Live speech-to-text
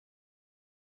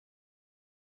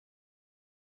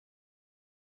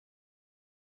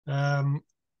Um,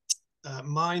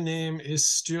 my name is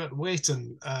Stuart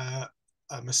Waiton.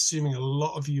 I'm assuming a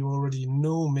lot of you already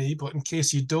know me, but in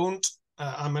case you don't,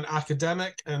 I'm an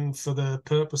academic, and for the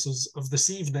purposes of this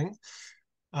evening,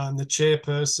 I'm the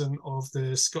chairperson of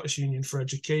the Scottish Union for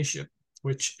Education,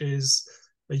 which is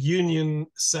a union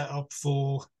set up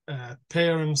for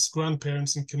parents,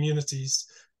 grandparents, and communities,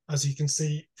 as you can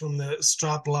see from the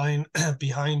strap line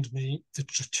behind me, to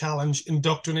challenge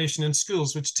indoctrination in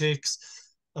schools, which takes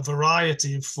a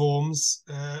variety of forms,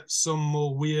 some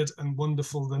more weird and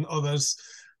wonderful than others,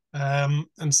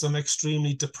 and some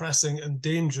extremely depressing and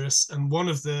dangerous. And one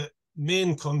of the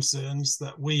main concerns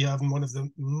that we have, and one of the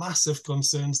massive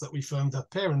concerns that we found that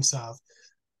parents have,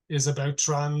 is about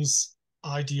trans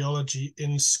ideology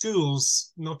in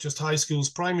schools, not just high schools,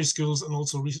 primary schools, and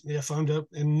also recently I found out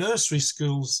in nursery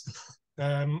schools.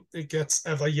 It gets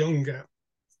ever younger.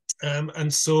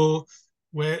 And so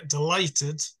we're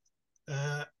delighted,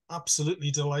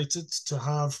 absolutely delighted to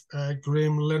have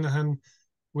Graham Linehan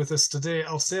with us today.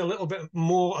 I'll say a little bit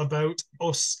more about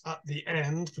us at the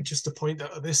end, but just to point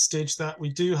out at this stage that we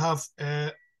do have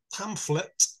a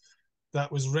pamphlet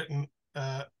that was written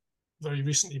very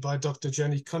recently by Dr.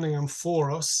 Jenny Cunningham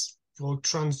for us, called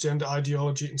Transgender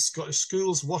Ideology in Scottish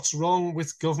Schools, What's Wrong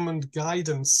with Government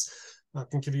Guidance? I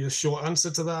can give you a short answer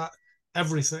to that: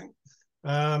 everything.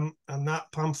 And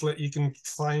that pamphlet you can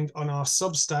find on our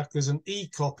Substack. There's an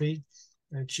e-copy,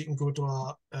 and you can go to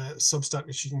our Substack,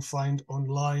 which you can find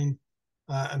online,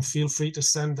 and feel free to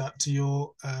send that to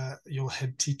your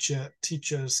head teacher,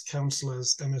 teachers,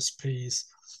 counsellors, MSPs,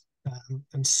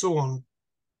 and so on.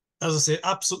 As I say,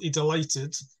 absolutely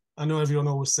delighted. I know everyone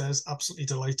always says absolutely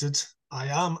delighted. I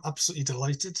am absolutely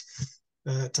delighted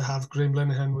to have Graham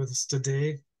Linehan with us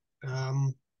today.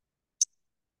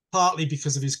 Partly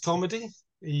because of his comedy.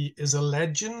 He is a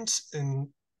legend. And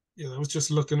I was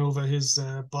just looking over his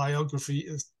biography.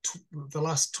 The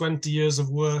last 20 years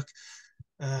of work,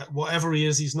 whatever he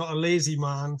is, he's not a lazy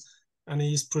man, and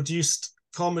he's produced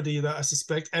comedy that I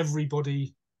suspect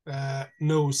everybody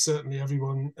knows, certainly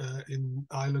everyone in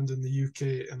Ireland and the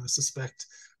UK, and I suspect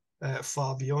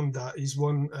far beyond that. He's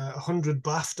won 100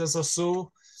 BAFTAs or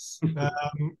so.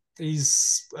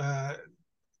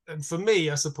 And for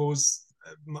me, I suppose,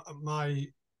 my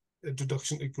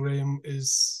introduction to Graham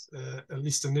is, at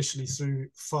least initially, through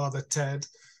Father Ted.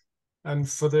 And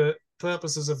for the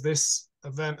purposes of this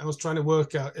event, I was trying to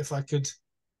work out if I could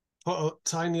put a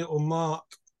tiny little mark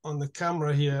on the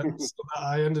camera here so that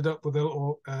I ended up with a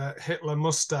little Hitler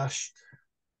mustache.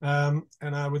 And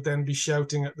I would then be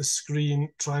shouting at the screen,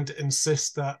 trying to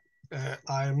insist that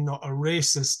I am not a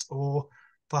racist, or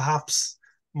perhaps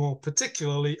more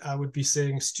particularly, I would be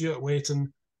saying Stuart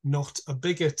Waiton, not a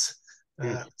bigot,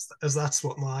 as that's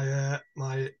what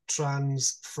my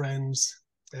trans friends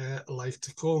like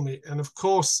to call me. And of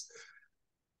course,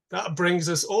 that brings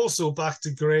us also back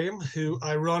to Graham, who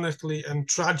ironically and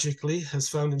tragically has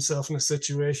found himself in a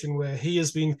situation where he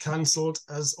has been cancelled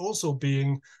as also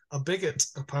being a bigot,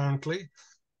 apparently,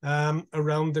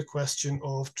 around the question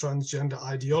of transgender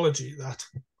ideology that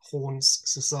haunts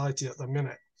society at the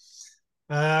minute.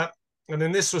 And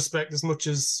in this respect, as much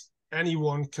as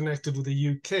anyone connected with the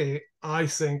UK, I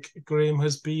think Graham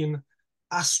has been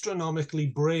astronomically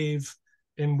brave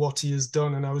in what he has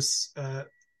done. And I was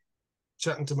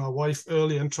chatting to my wife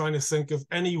earlier and trying to think of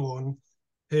anyone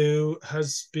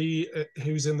who's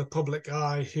in the public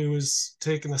eye who has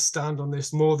taken a stand on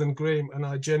this more than Graham, and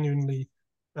I genuinely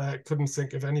couldn't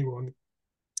think of anyone.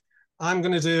 I'm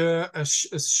going to do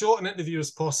as short an interview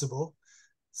as possible,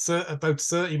 about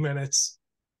 30 minutes,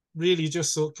 really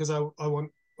just so, because I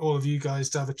want all of you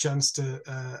guys to have a chance to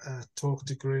talk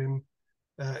to Graham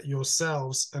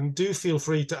yourselves, and do feel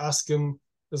free to ask him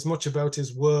as much about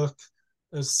his work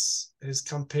as his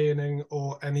campaigning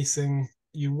or anything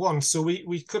you want. So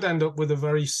we could end up with a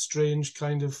very strange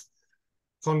kind of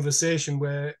conversation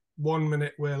where 1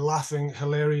 minute we're laughing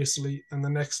hilariously and the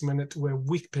next minute we're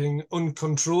weeping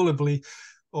uncontrollably,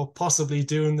 or possibly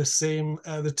doing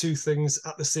the two things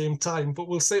at the same time. But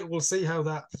we'll see how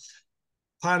that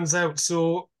pans out.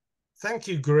 So thank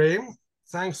you, Graham.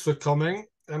 Thanks for coming.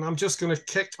 And I'm just going to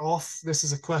kick off. This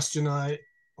is a question I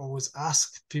always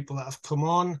ask people that have come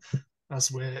on, as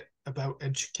we're about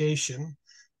education.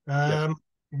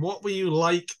 What were you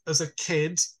like as a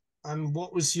kid, and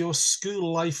what was your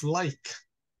school life like?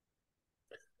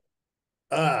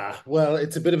 Well,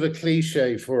 it's a bit of a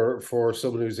cliche for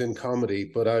someone who's in comedy,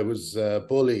 but I was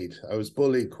bullied. I was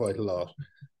bullied quite a lot.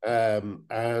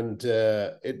 And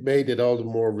it made it all the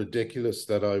more ridiculous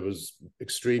that I was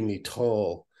extremely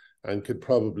tall and could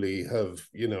probably have,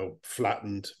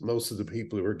 flattened most of the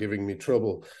people who were giving me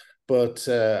trouble. but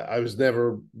I was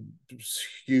never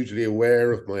hugely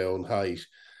aware of my own height.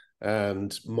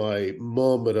 And my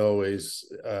mum had always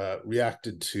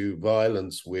reacted to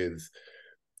violence with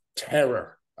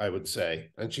terror, I would say.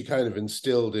 And she kind of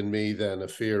instilled in me then a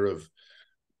fear of,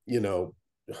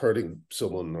 hurting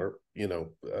someone or,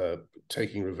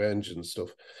 taking revenge and stuff.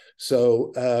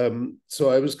 So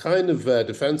I was kind of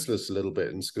defenseless a little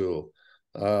bit in school,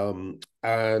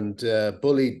 and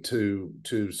bullied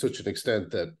to such an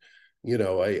extent that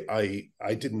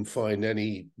I didn't find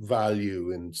any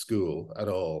value in school at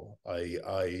all.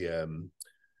 I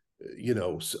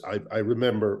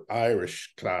remember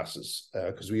Irish classes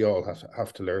because we all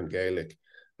have to learn Gaelic,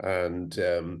 and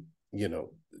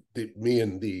me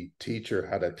and the teacher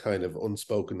had a kind of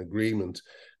unspoken agreement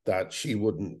that she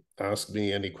wouldn't ask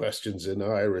me any questions in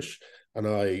Irish, and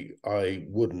I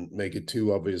wouldn't make it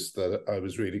too obvious that I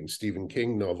was reading Stephen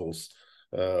King novels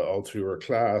all through her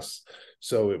class.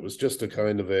 So it was just a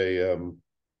kind of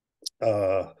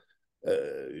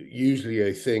usually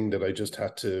a thing that I just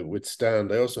had to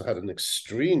withstand. I also had an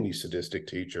extremely sadistic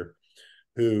teacher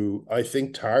who I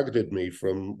think targeted me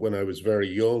from when I was very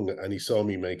young, and he saw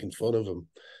me making fun of him.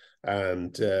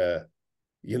 And I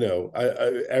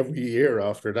every year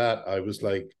after that, I was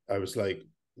like,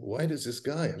 why does this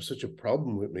guy have such a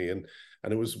problem with me? And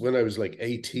it was when I was like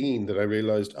 18 that I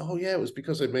realized, oh yeah, it was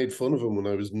because I made fun of him when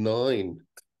I was 9.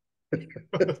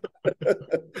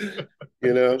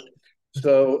 you know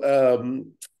so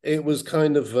it was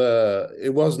kind of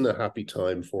it wasn't a happy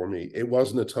time for me. It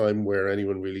wasn't a time where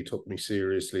anyone really took me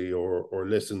seriously or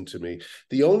listened to me.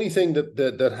 The only thing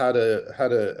that had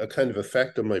a kind of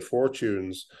effect on my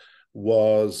fortunes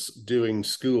was doing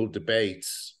school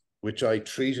debates, which I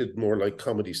treated more like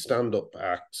comedy stand-up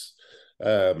acts.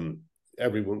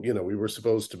 Everyone, we were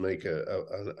supposed to make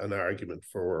an argument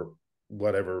for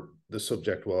whatever the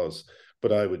subject was,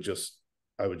 but I would just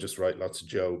write lots of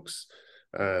jokes,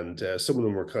 and some of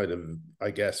them were kind of,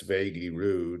 I guess, vaguely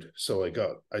rude. So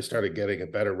I started getting a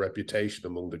better reputation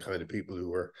among the kind of people who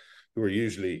were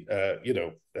usually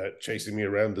chasing me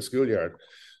around the schoolyard.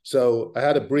 So I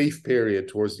had a brief period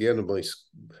towards the end of my,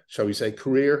 shall we say,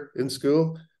 career in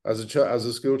school as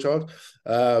a school child,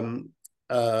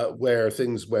 where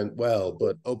things went well,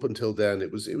 but up until then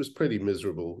it was pretty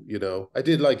miserable. I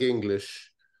did like English,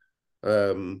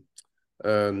 and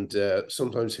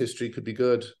sometimes history could be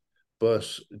good, but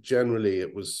generally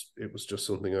it was just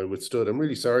something I withstood. I'm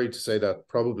really sorry to say that,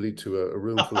 probably to a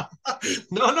room full of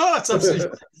no, it's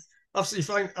absolutely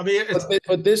fine. I mean,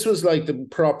 but this was like the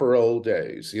proper old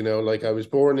days, like I was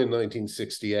born in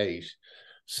 1968.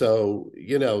 So,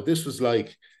 this was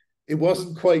like, it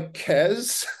wasn't quite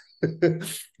Kes.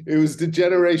 It was the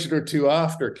generation or two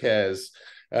after Kes.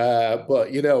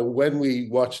 But, when we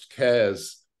watched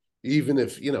Kes, even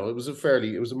if, it was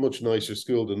a much nicer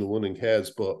school than the one in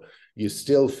Kes, but you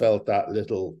still felt that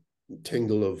little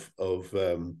tingle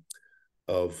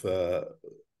of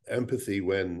empathy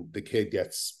when the kid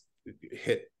gets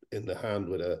hit in the hand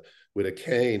with a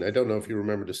cane. I don't know if you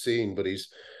remember the scene, but he's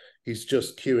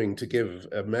just queuing to give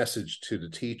a message to the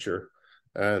teacher,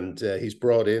 and he's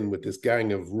brought in with this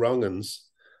gang of wrong'uns,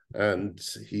 and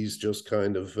he's just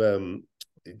kind of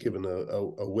given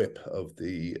a whip of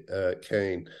the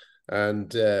cane. And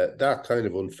that kind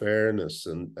of unfairness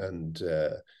and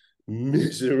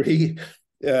misery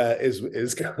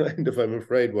is kind of, I'm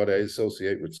afraid, what I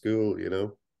associate with school.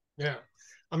 Yeah.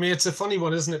 I mean, it's a funny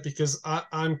one, isn't it? Because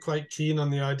I'm quite keen on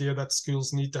the idea that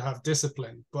schools need to have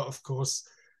discipline. But of course,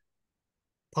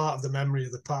 part of the memory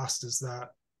of the past is that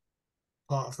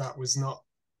part of that was not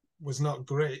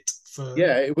great for.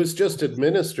 Yeah, it was just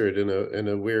administered in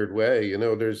a weird way.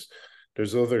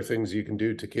 There's other things you can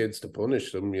do to kids to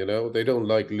punish them. They don't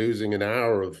like losing an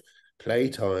hour of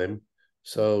playtime.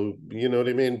 So, you know what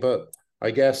I mean? But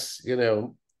I guess,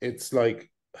 it's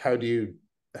like, how do you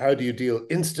deal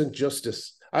instant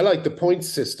justice? I like the point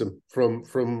system from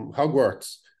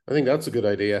Hogwarts. I think that's a good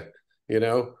idea,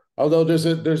 Although there's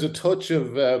a touch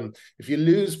of if you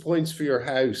lose points for your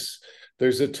house,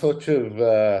 there's a touch of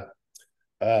the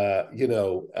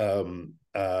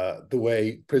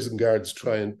way prison guards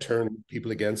try and turn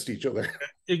people against each other.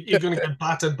 You're going to get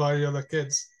battered by the other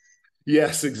kids.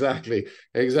 Yes, exactly.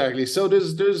 So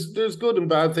there's good and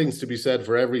bad things to be said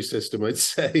for every system, I'd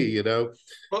say.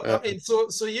 But I mean, so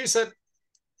you said,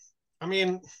 I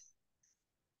mean,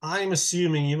 I'm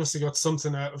assuming you must have got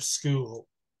something out of school,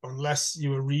 unless you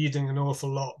were reading an awful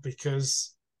lot,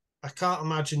 because I can't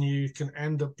imagine you can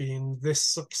end up being this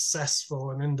successful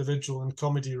an individual and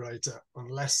comedy writer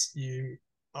unless you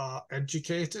are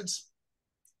educated.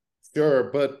 Sure,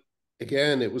 but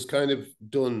again, it was kind of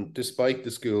done despite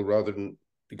the school rather than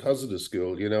because of the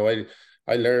school. You know,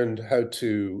 I learned how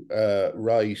to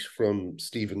write from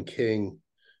Stephen King,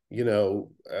 you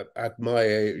know, at my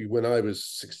age, when I was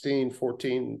 16,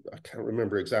 14. I can't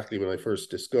remember exactly when I first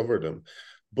discovered him,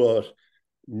 but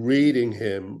reading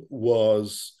him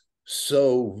was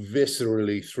so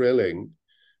viscerally thrilling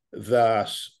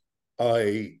that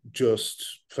I just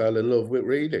fell in love with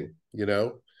reading, you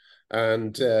know.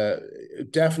 And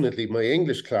definitely my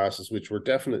English classes, which were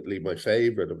definitely my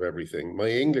favorite of everything, my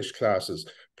English classes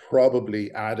probably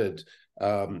added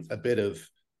a bit of,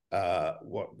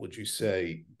 what would you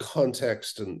say,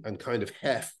 context and kind of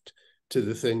heft to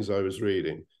the things I was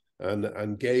reading,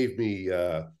 and gave me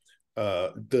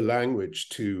the language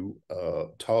to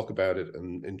talk about it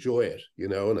and enjoy it, you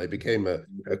know. And I became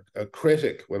a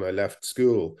critic when I left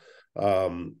school,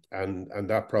 and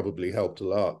that probably helped a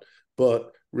lot.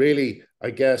 But really, I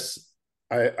guess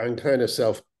I'm kind of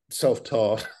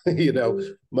self-taught. You know,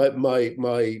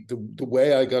 the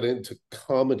way I got into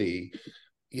comedy,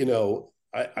 you know,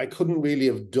 I couldn't really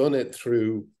have done it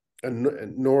through a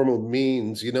normal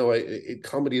means. You know,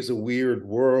 comedy is a weird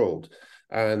world,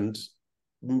 and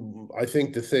I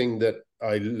think the thing that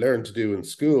I learned to do in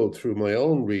school through my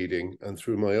own reading and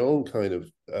through my own kind of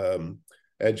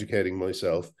educating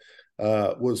myself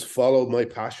was follow my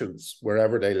passions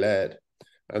wherever they led.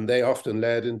 And they often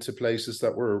led into places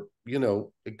that were, you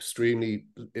know, extremely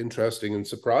interesting and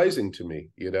surprising to me,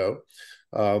 you know.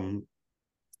 Um,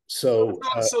 so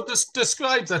just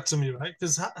describe that to me, right?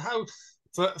 Because how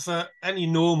for any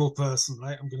normal person,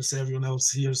 right? I'm going to say everyone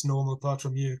else here is normal apart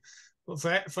from you, but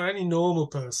for any normal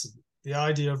person, the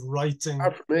idea of writing,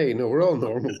 not for me, no, we're all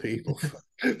normal people.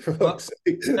 For but fuck's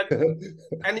sake.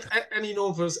 any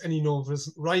normal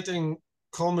person writing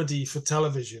comedy for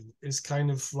television is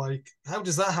kind of like, how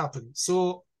does that happen?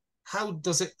 So how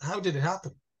did it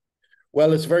happen?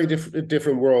 Well, it's a very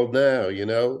different world now, you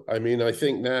know. I mean, I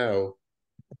think now,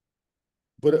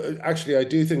 but actually, I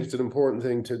do think it's an important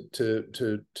thing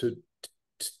to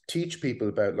teach people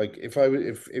about. Like, if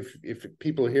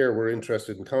people here were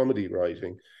interested in comedy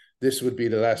writing, this would be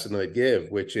the lesson I'd give,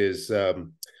 which is,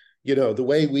 you know, the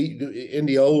way we in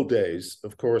the old days,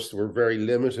 of course, there were very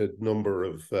limited number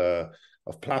of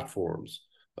platforms,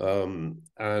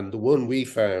 and the one we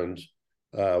found,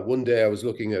 one day I was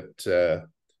looking at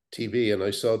TV and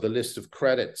I saw the list of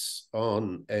credits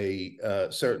on a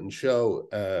certain show,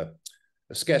 a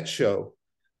sketch show,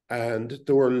 and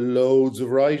there were loads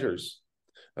of writers.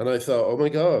 And I thought, oh my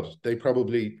God, they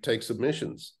probably take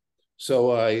submissions.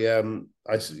 So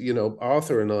you know,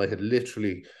 Arthur and I had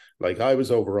literally, like, I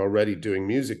was over already doing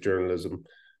music journalism,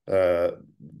 uh,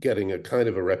 getting a kind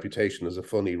of a reputation as a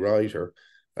funny writer.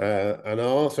 And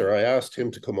Arthur, I asked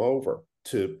him to come over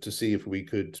to see if we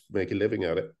could make a living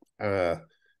at it.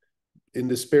 In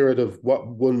the spirit of what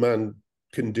one man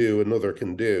can do, another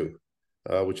can do,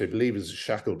 which I believe is a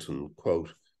Shackleton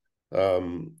quote.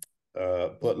 Um,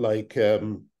 but like,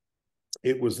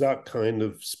 it was that kind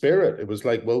of spirit. It was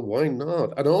like, well, why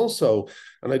not? And also,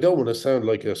 and I don't want to sound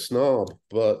like a snob,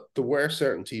 but there were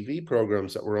certain TV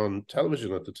programs that were on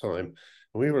television at the time.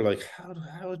 And we were like,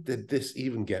 how did this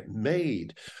even get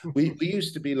made? We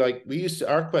used to be like,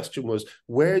 our question was,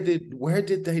 where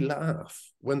did they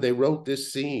laugh when they wrote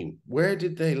this scene? Where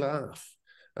did they laugh?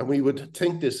 And we would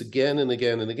think this again and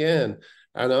again and again.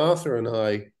 And Arthur and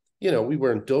I, you know, we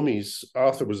weren't dummies.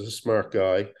 Arthur was a smart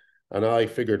guy, and I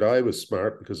figured I was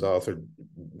smart because Arthur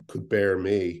could bear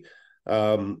me.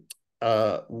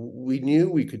 We knew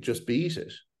we could just beat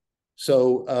it.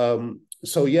 So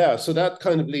yeah, so that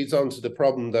kind of leads on to the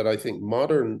problem that I think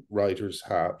modern writers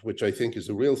have, which I think is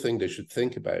a real thing they should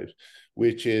think about,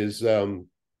 which is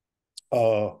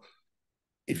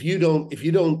if you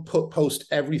don't post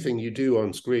everything you do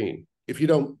on screen, if you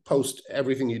don't post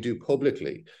everything you do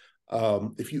publicly,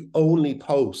 if you only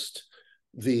post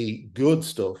the good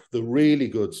stuff, the really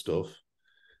good stuff,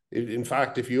 in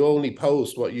fact, if you only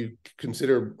post what you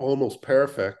consider almost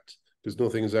perfect, because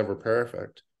nothing is ever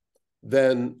perfect,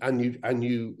 then and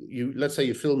you let's say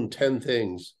you film 10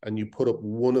 things and you put up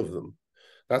one of them,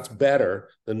 that's better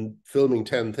than filming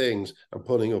 10 things and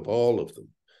putting up all of them.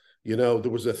 You know,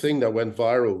 there was a thing that went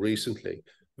viral recently.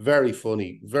 Very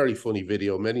funny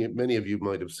video. Many of you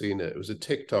might have seen it. It was a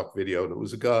TikTok video, and it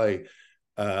was a guy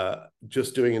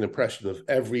just doing an impression of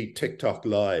every TikTok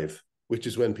live, which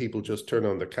is when people just turn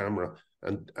on the camera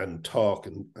and talk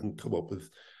and come up with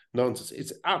nonsense.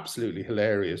 It's absolutely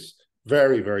hilarious,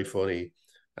 very funny.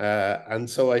 And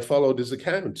so I followed his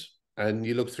account, and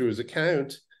you look through his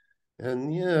account,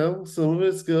 and you know, some of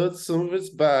it's good, some of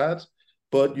it's bad,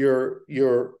 but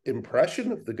your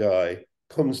impression of the guy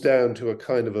comes down to a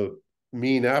kind of a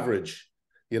mean average,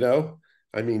 you know.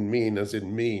 I mean mean as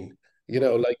in mean. You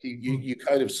know, like you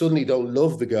kind of suddenly don't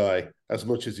love the guy as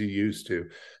much as you used to.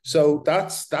 So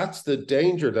that's the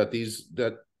danger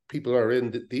that people are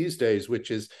in these days,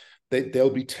 which is they'll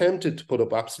be tempted to put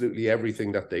up absolutely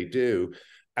everything that they do.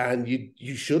 And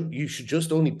you should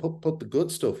just only put the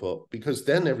good stuff up, because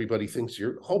then everybody thinks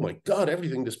you're, oh my God,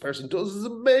 everything this person does is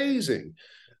amazing.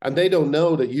 And they don't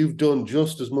know that you've done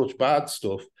just as much bad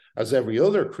stuff as every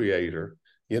other creator,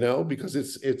 you know, because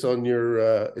it's on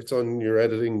your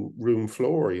editing room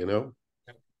floor, you know.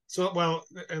 So, well,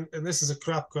 and this is a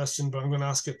crap question, but I'm going to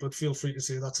ask it, but feel free to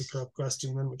say that's a crap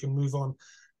question, then we can move on.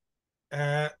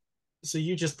 So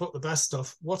you just put the best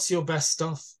stuff. What's your best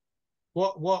stuff?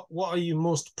 What are you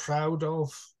most proud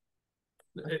of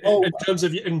Oh, in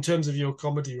terms of your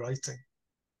comedy writing?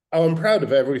 oh, I'm proud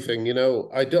of everything, you know.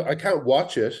 I can't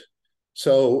watch it,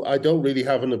 so I don't really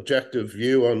have an objective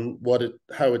view on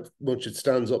how much it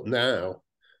stands up now.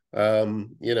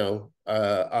 You know,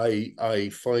 I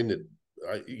find it,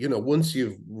 you know, once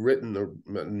you've written or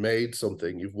made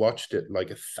something, you've watched it like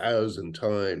 1,000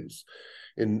 times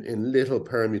in little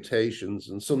permutations,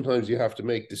 and sometimes you have to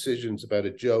make decisions about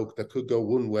a joke that could go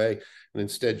one way, and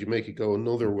instead you make it go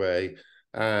another way,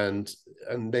 and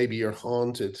maybe you're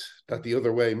haunted that the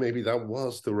other way, maybe that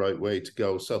was the right way to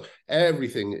go. So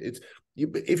everything,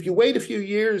 if you wait a few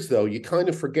years, though, you kind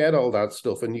of forget all that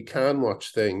stuff, and you can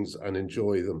watch things and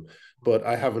enjoy them. But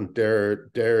I haven't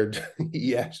dared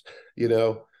yet. You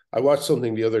know, I watched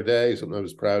something the other day, something I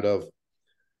was proud of,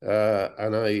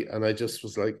 and I just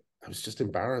was like, I was just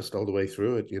embarrassed all the way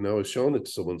through it. You know, I was showing it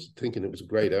to someone thinking it was a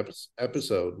great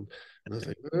episode, and I was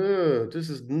like, oh, this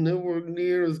is nowhere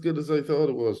near as good as I thought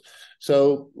it was.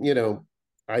 So, you know,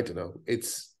 I don't know.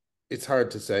 It's hard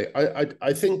to say.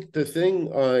 I think the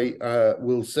thing I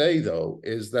will say, though,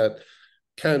 is that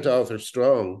Count Arthur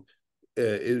Strong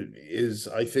is,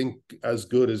 I think, as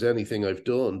good as anything I've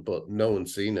done, but no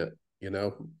one's seen it, you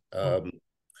know.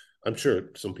 I'm sure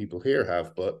some people here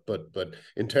have, but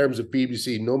in terms of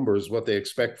BBC numbers, what they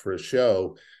expect for a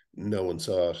show, no one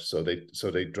saw it, so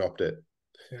they dropped it.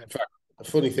 Yeah. In fact, a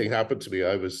funny thing happened to me.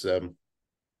 I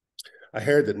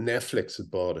heard that Netflix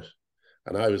had bought it,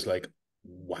 and I was like,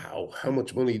 wow, how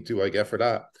much money do I get for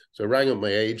that? So I rang up my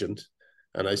agent,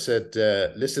 and I said,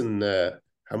 listen,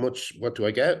 what do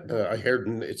I get? I heard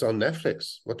it's on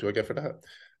Netflix. What do I get for that?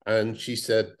 And she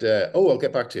said, oh, I'll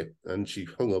get back to you. And she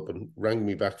hung up and rang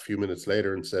me back a few minutes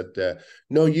later and said,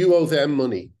 no, you owe them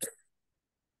money.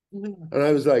 And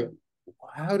I was like,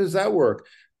 how does that work?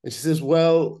 And she says,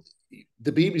 well,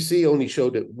 the BBC only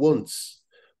showed it once,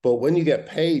 but when you get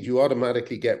paid, you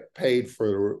automatically get paid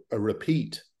for a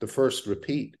repeat, the first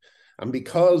repeat. And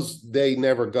because they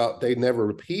never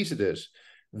repeated it,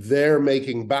 they're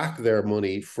making back their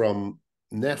money from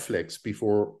Netflix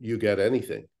before you get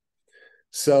anything.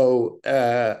 So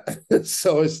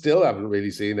so I still haven't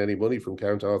really seen any money from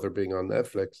Count Arthur being on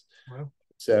Netflix. Wow.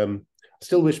 I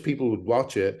still wish people would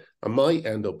watch it. I might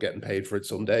end up getting paid for it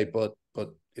someday, but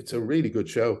it's a really good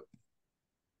show.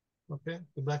 Okay,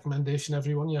 good recommendation,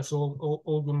 everyone. Yes, all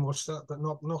go and watch that, but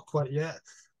not quite yet.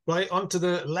 Right, onto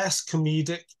the less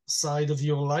comedic side of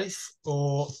your life,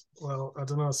 or, well, I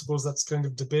don't know. I suppose that's kind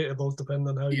of debatable, depending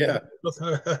on how Yeah.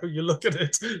 you look at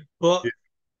it. But Yeah.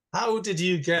 how did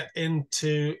you get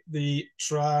into the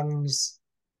trans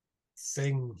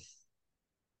thing?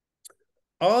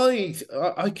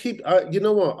 You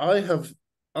know what, I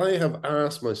have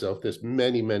asked myself this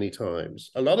many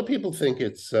times. A lot of people think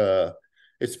it's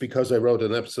because I wrote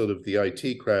an episode of the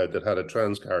IT Crowd that had a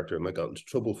trans character and I got into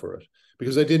trouble for it,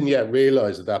 because I didn't yet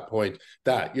realize at that point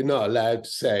that you're not allowed to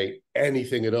say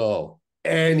anything at all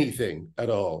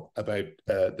about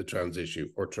the trans issue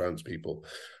or trans people.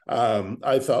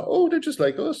 I thought, oh, they're just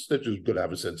like us, they're just going to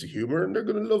have a sense of humor and they're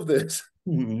going to love this.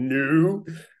 No.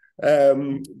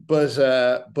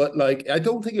 But like, I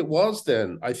don't think it was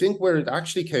then. I think where it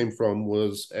actually came from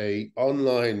was a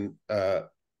online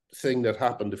thing that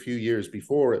happened a few years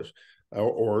before it,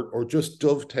 or just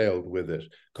dovetailed with it,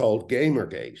 called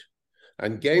Gamergate.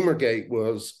 And Gamergate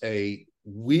was a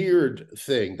weird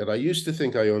thing that I used to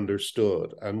think I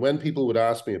understood. And when people would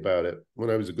ask me about it,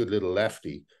 when I was a good little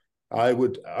lefty, I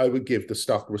would give the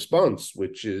stock response,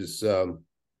 which is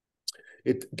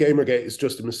Gamergate is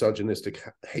just a misogynistic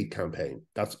hate campaign.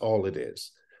 That's all it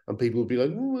is. And people would be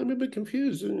like, oh, I'm a bit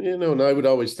confused, you know, and I would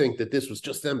always think that this was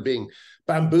just them being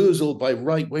bamboozled by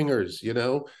right wingers, you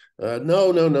know.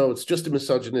 No, it's just a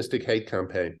misogynistic hate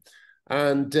campaign.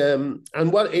 And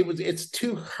what it's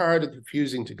too hard and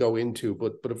confusing to go into,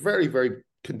 but a very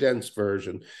condensed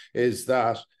version is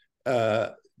that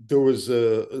there was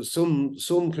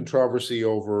some controversy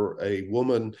over a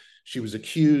woman. She was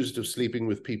accused of sleeping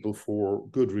with people for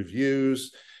good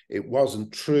reviews. It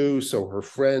wasn't true, so her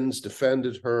friends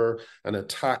defended her and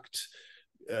attacked,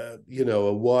 a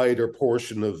wider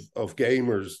portion of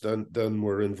gamers than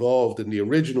were involved in the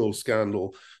original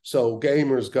scandal. So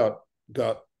gamers got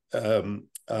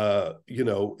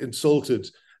insulted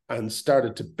and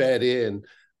started to bed in.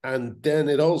 And then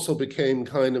it also became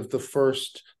kind of the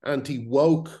first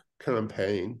anti-woke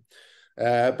campaign.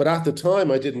 But at the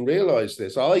time, I didn't realize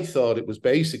this. I thought it was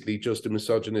basically just a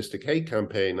misogynistic hate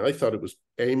campaign. I thought it was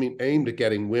aimed at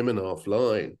getting women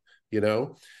offline,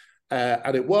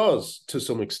 and it was to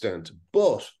some extent,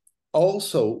 but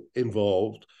also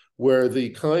involved were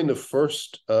the kind of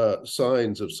first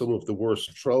signs of some of the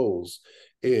worst trolls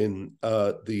in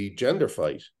the gender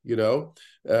fight. You're all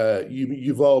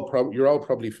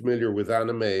probably familiar with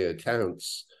anime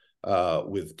accounts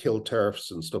with kill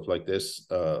turfs and stuff like this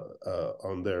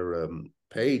on their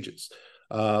pages.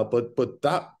 But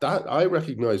that I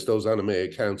recognize those anime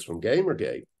accounts from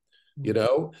Gamergate,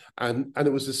 and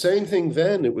it was the same thing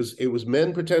then. It was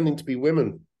men pretending to be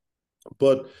women,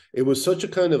 but it was such a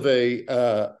kind of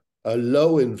a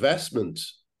low investment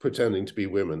pretending to be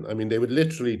women. I mean, they would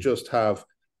literally just have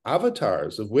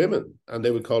avatars of women and they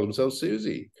would call themselves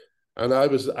Susie. And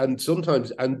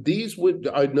these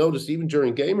I'd noticed even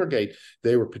during Gamergate,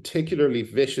 they were particularly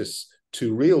vicious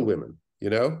to real women,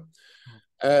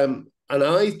 and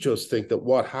I just think that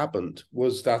what happened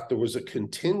was that there was a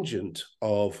contingent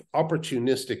of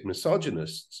opportunistic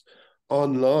misogynists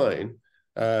online,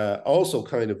 also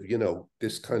kind of,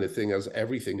 this kind of thing, as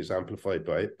everything is amplified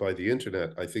by the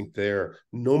internet. I think their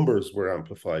numbers were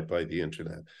amplified by the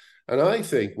internet. And I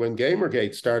think when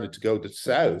Gamergate started to go to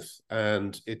south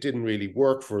and it didn't really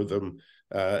work for them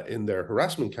in their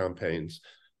harassment campaigns,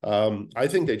 I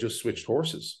think they just switched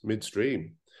horses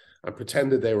midstream and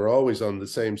pretended they were always on the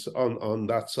same on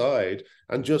that side,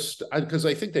 and because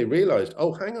I think they realized,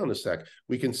 oh, hang on a sec,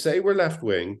 we can say we're left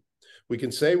wing, we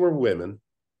can say we're women,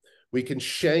 we can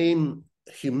shame,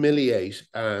 humiliate,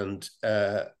 and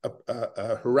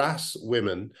harass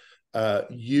women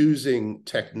using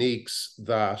techniques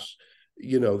that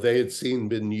they had seen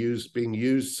being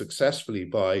used successfully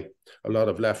by a lot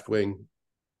of left wing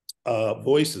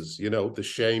voices. The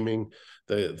shaming,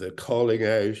 the calling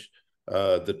out.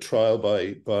 The trial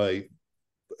by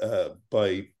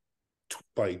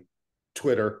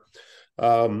Twitter,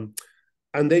 and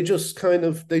they just kind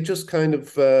of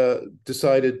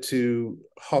decided to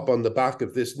hop on the back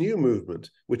of this new movement,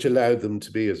 which allowed them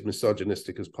to be as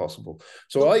misogynistic as possible.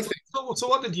 So I think. So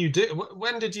what did you do?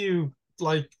 When did you,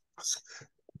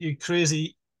 you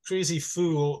crazy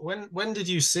fool? When did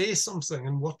you say something,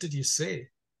 and what did you say?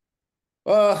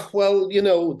 Well,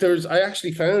 I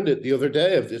actually found it the other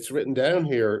day. It's written down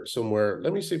here somewhere.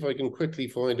 Let me see if I can quickly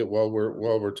find it while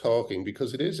we're talking,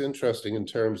 because it is interesting in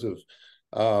terms of,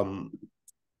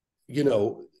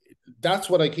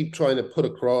 that's what I keep trying to put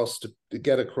across to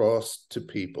get across to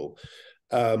people.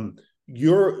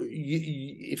 Whatever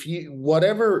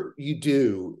you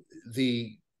do,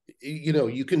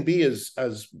 you can be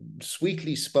as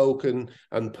sweetly spoken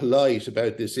and polite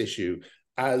about this issue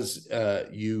as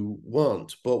you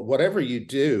want, but whatever you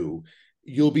do,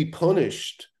 you'll be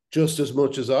punished just as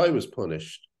much as I was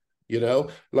punished.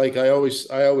 Like I always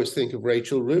think of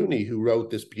Rachel Rooney, who wrote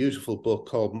this beautiful book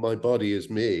called My Body Is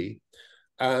Me,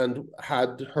 and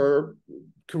had her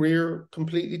career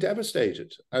completely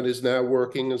devastated, and is now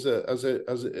working as a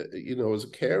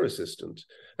care assistant,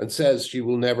 and says she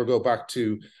will never go back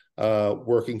to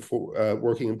working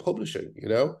in publishing.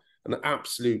 An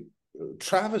absolute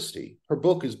travesty. Her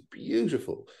book is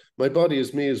beautiful. My Body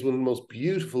Is Me is one of the most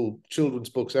beautiful children's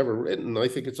books ever written. I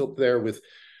think it's up there with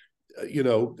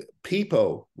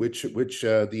Peepo, which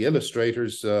the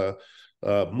illustrator's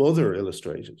mother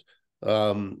illustrated.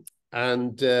 So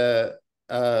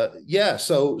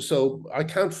I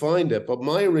can't find it, but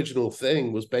my original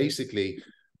thing was basically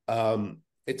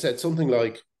it said something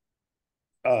like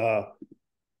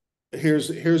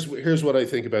here's what I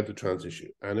think about the trans issue.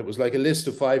 And it was like a list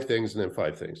of 5 things and then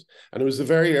 5 things. And it was the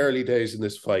very early days in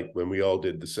this fight when we all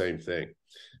did the same thing.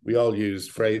 We all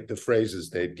used the phrases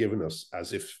they'd given us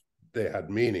as if they had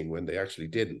meaning when they actually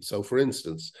didn't. So for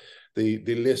instance, the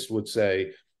list would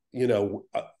say,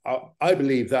 I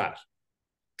believe that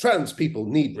trans people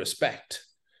need respect.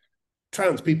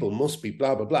 Trans people must be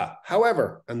blah, blah, blah.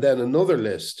 However, and then another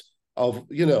list of,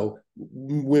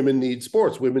 women need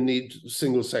sports, women need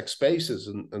single sex spaces,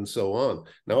 and so on.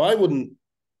 Now, I wouldn't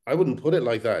put it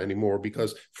like that anymore,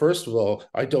 because first of all,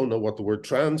 I don't know what the word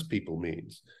trans people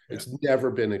means. Yeah. It's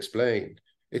never been explained.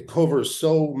 It covers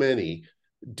so many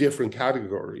different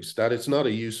categories that it's not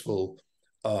a useful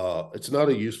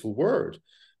word.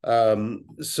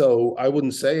 So I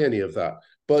wouldn't say any of that.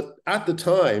 But at the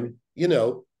time, you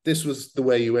know, this was the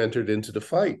way you entered into the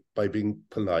fight, by being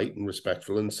polite and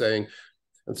respectful and saying,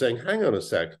 hang on a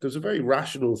sec, there's a very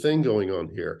rational thing going on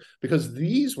here, because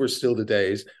these were still the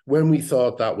days when we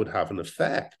thought that would have an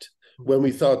effect, when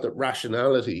we thought that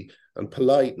rationality and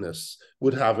politeness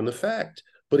would have an effect,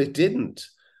 but it didn't.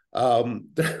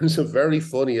 There's a very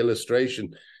funny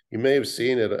illustration. You may have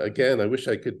seen it. Again, I wish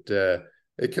I could.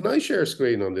 Can I share a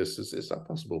screen on this? Is that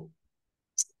possible?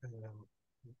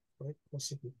 Quite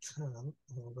possibly can.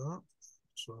 Hold on.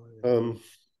 Try.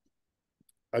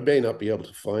 I may not be able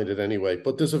to find it anyway,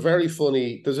 but there's a very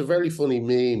funny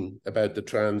meme about the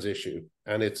trans issue,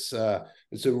 and it's a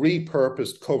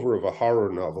repurposed cover of a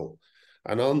horror novel,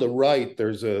 and on the right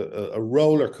there's a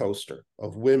roller coaster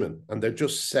of women, and they're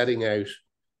just setting out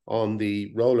on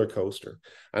the roller coaster,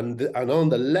 and on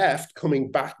the left,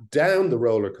 coming back down the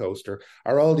roller coaster,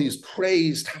 are all these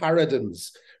crazed harridans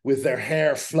with their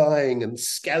hair flying and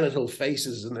skeletal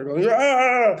faces, and they're going,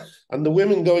 ah, and the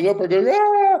women going up are going,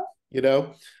 ah, you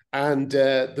know, and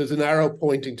there's an arrow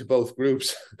pointing to both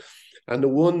groups, and the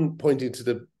one pointing to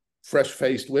the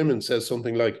fresh-faced women says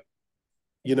something like,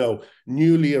 you know,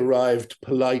 newly arrived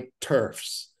polite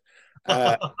TERFs.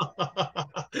 And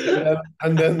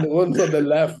then the ones on the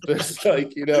left is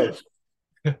like, you know,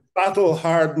 battle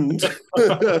hardened.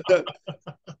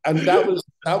 And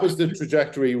that was the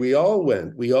trajectory we all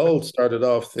went. We all started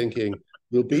off thinking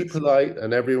we'll be polite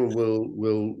and everyone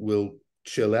will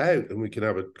chill out and we can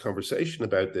have a conversation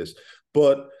about this.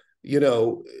 But you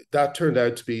know, that turned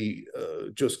out to be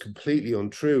just completely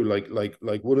untrue. Like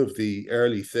one of the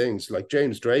early things, like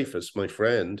James Dreyfus, my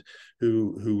friend,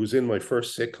 who was in my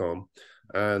first sitcom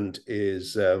and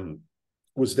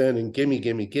was then in Gimme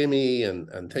Gimme Gimme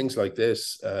and things like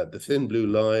this, The Thin Blue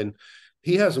Line.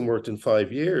 He hasn't worked in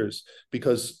 5 years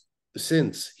because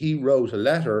since he wrote a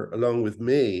letter along with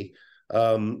me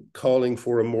calling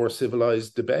for a more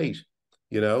civilized debate,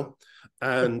 you know.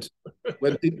 And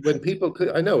when people,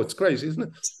 I know it's crazy, isn't it?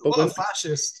 But what a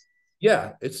fascist!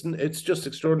 Yeah, it's just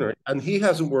extraordinary, and he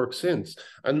hasn't worked since.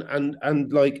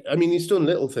 And like, I mean, he's done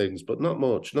little things, but not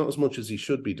much, not as much as he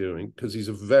should be doing, because he's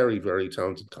a very, very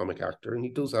talented comic actor, and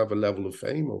he does have a level of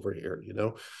fame over here, you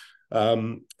know,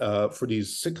 for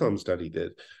these sitcoms that he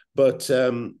did. But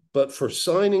for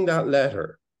signing that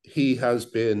letter, he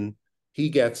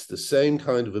gets the same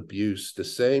kind of abuse, the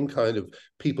same kind of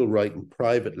people writing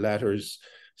private letters.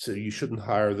 So you shouldn't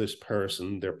hire this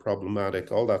person, they're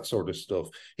problematic, all that sort of stuff.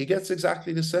 He gets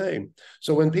exactly the same.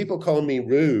 So when people call me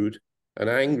rude and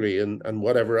angry and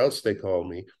whatever else they call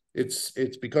me, it's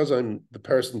because I'm the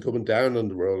person coming down on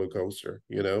the roller coaster,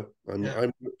 you know.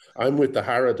 I'm with the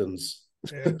harridans.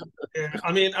 Yeah.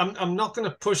 I mean, I'm not going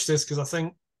to push this because I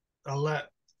think I'll let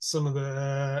some of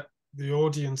the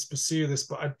audience pursue this,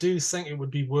 but I do think it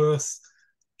would be worth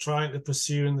trying to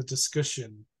pursue in the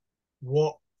discussion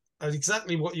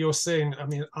exactly what you're saying. I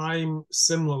mean, I'm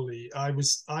similarly, I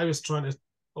was trying to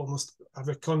almost have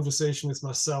a conversation with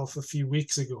myself a few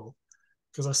weeks ago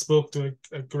because I spoke to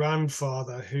a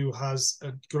grandfather who has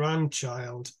a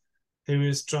grandchild who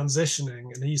is transitioning,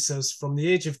 and he says from the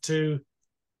age of 2,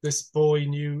 this boy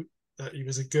knew that he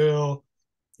was a girl,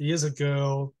 he is a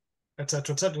girl,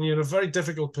 etc., etc. And you're in a very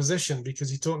difficult position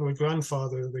because you're talking to a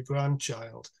grandfather of the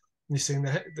grandchild, and you're saying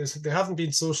they haven't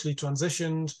been socially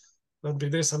transitioned, there'll be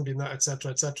this, haven't been that, etc.,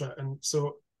 etc. And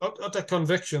so, utter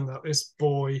conviction that this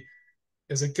boy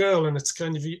is a girl, and it's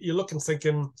kind of, you're looking,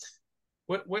 thinking,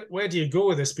 where do you go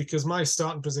with this? Because my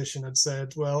starting position had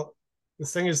said, well, the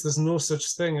thing is, there's no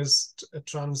such thing as a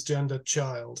transgender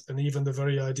child, and even the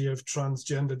very idea of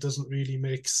transgender doesn't really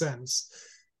make sense.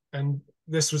 And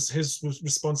this was his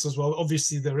response as well.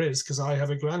 Obviously, there is, because I have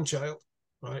a grandchild,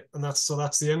 right? And that's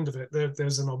the end of it.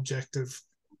 There's an objective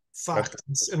fact,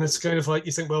 and it's kind of like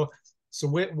you think, well, so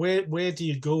where do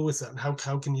you go with that, and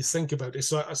how can you think about it?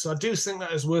 So I do think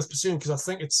that is worth pursuing, because I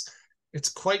think it's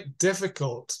quite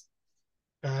difficult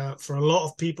for a lot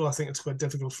of people. I think it's quite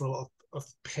difficult for a lot of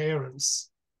parents,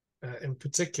 in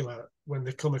particular, when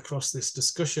they come across this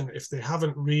discussion, if they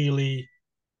haven't really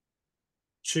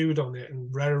chewed on it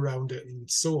and read around it and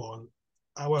so on.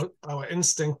 Our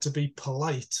instinct to be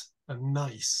polite and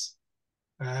nice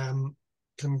can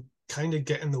kind of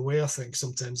get in the way, I think,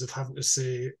 sometimes, of having to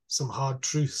say some hard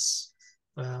truths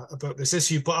about this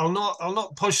issue. But I'll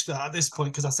not push that at this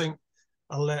point, because I think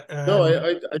I'll let. No,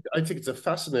 I think it's a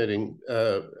fascinating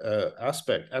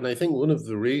aspect, and I think one of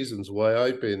the reasons why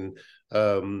I've been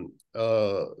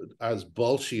as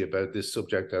bolshy about this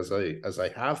subject as I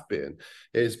have been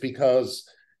is because,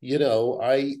 you know,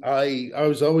 I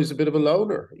was always a bit of a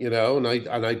loner, you know, and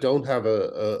I don't have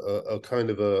a kind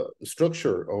of a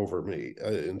structure over me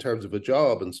in terms of a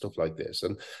job and stuff like this.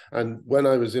 And when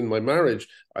I was in my marriage,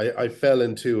 I fell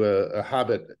into a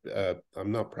habit.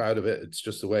 I'm not proud of it. It's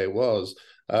just the way it was.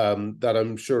 That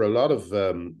I'm sure a lot of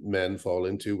men fall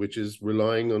into, which is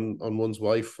relying on one's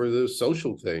wife for the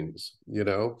social things, you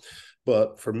know.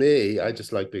 But for me, I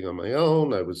just like being on my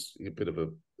own. I was a bit of a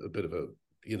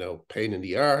you know, pain in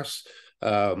the arse.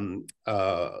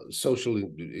 Social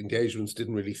engagements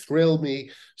didn't really thrill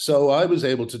me. So I was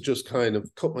able to just kind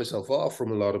of cut myself off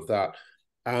from a lot of that.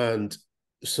 And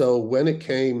so when it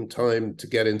came time to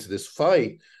get into this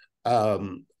fight,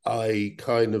 I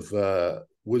kind of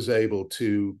was able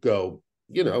to go,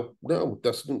 you know, no,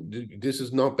 this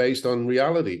is not based on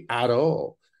reality at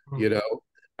all, you know.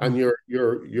 And you're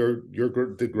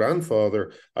the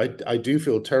grandfather. I do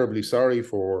feel terribly sorry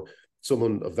for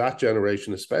someone of that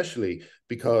generation, especially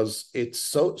because it's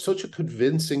such a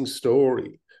convincing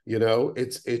story. You know,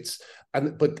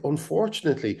 but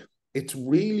unfortunately, it's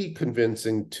really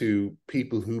convincing to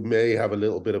people who may have a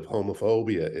little bit of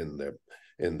homophobia in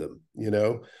them. You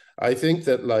know, I think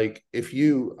that, like, if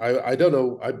you, I don't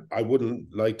know, I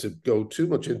wouldn't like to go too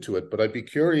much into it, but I'd be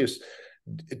curious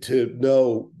to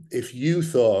know if you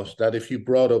thought that if you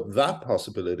brought up that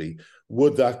possibility,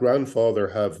 would that grandfather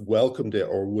have welcomed it,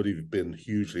 or would he have been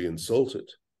hugely insulted?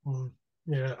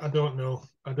 Yeah, I don't know.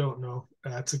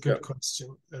 It's a good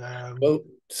question. Well,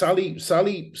 Sally,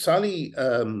 what's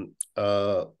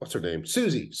her name?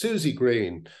 Susie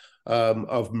Green,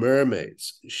 of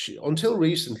Mermaids. Until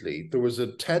recently, there was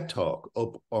a TED Talk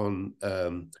up on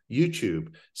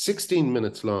YouTube, 16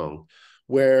 minutes long,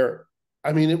 where,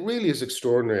 I mean, it really is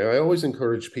extraordinary. I always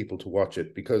encourage people to watch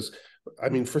it because, I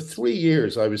mean, for 3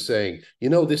 years, I was saying, you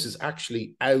know, this is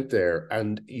actually out there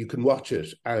and you can watch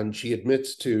it. And she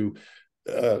admits to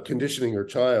conditioning her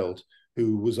child,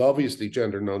 who was obviously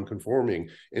gender non-conforming,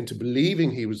 into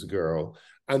believing he was a girl.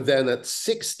 And then at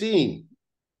 16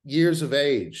 years of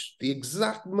age, the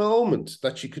exact moment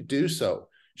that she could do so,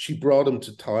 she brought him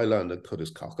to Thailand and cut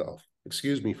his cock off.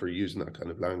 Excuse me for using that kind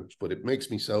of language, but it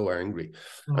makes me so angry.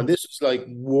 And this was like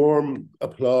warm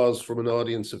applause from an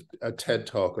audience, of a TED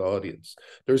Talk audience.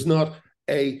 There's not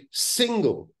a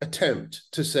single attempt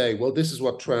to say, well, this is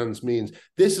what trans means.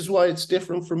 This is why it's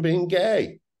different from being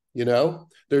gay. You know,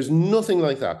 there's nothing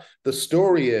like that. The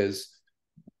story is,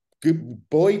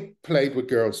 boy played with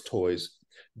girls' toys.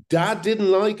 Dad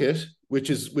didn't like it,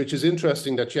 which is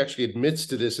interesting that she actually admits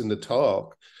to this in the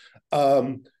talk.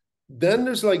 Then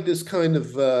there's like this kind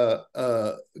of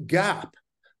gap,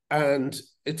 and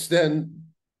it's then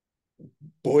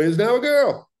boy is now a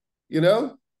girl, you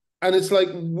know? And it's like,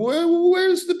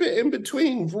 where's the bit in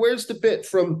between? Where's the bit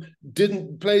from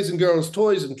didn't plays in girls'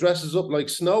 toys and dresses up like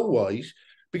Snow White?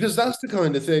 Because that's the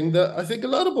kind of thing that I think a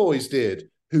lot of boys did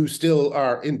who still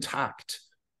are intact,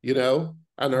 you know,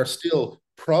 and are still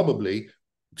probably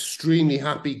extremely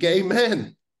happy gay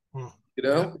men, you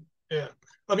know? Yeah.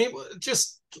 I mean,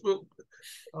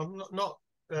 I'm not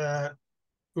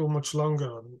go much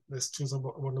longer on this because I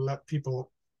want to let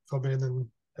people come in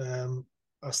and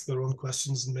ask their own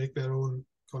questions and make their own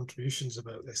contributions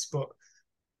about this. But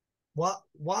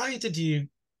why did you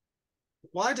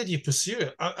pursue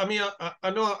it? I mean, I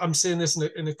know I'm saying this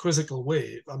in a quizzical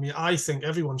way. I mean, I think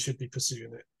everyone should be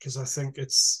pursuing it because I think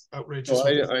it's outrageous. Oh,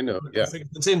 I know, yeah. I think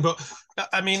it's insane, but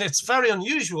I mean, it's very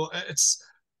unusual. It's,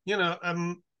 you know,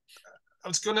 I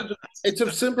was gonna. It's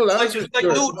a simple answer. Like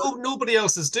nobody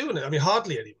else is doing it. I mean,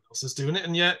 hardly anyone else is doing it,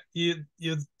 and yet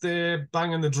you're there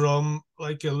banging the drum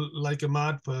like a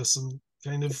mad person,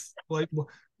 kind of like.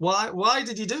 Why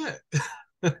did you do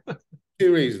it?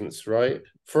 2 reasons, right?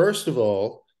 First of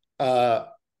all, I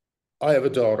have a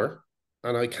daughter,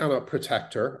 and I cannot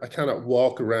protect her. I cannot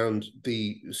walk around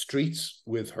the streets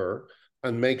with her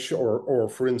and make sure, or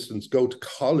for instance, go to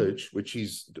college, which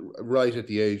she's right at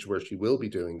the age where she will be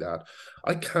doing that.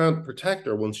 I can't protect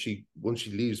her once she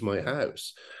leaves my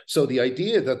house. So the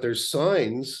idea that there's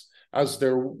signs, as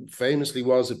there famously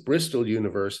was at Bristol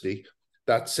University,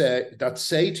 that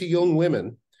say to young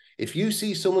women, if you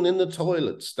see someone in the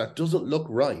toilets that doesn't look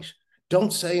right,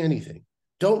 don't say anything.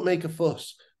 Don't make a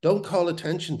fuss. Don't call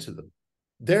attention to them.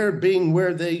 They're being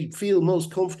where they feel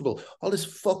most comfortable. All this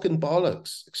fucking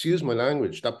bollocks, excuse my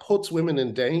language, that puts women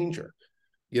in danger,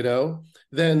 you know,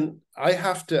 then I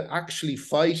have to actually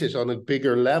fight it on a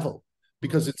bigger level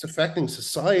because it's affecting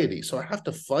society. So I have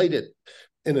to fight it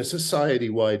in a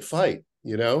society-wide fight,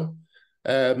 you know?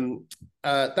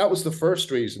 That was the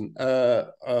first reason.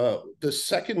 The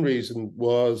second reason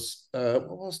was, what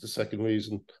was the second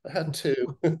reason? I had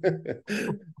two.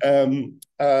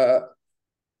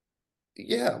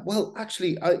 Yeah, well,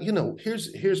 actually,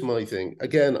 here's my thing.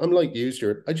 Again, I'm like you,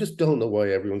 Stuart. I just don't know why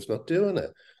everyone's not doing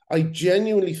it. I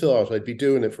genuinely thought I'd be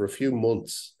doing it for a few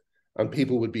months and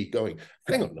people would be going,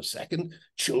 hang on a second,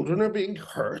 children are being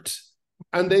hurt,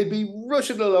 and they'd be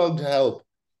rushing along to help,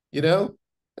 you know?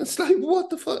 It's like, what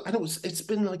the fuck? And it's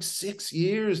been like 6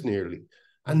 years nearly,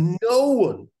 and no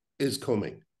one is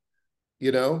coming,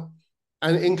 you know?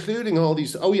 And including all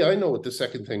these, oh yeah, I know what the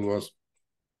second thing was.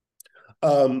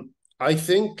 I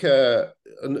think a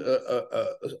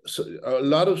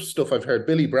lot of stuff I've heard.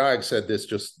 Billy Bragg said this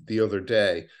just the other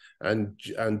day, and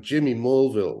Jimmy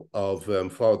Mulville of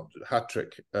Fod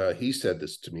Hattrick, he said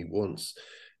this to me once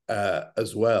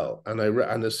as well. And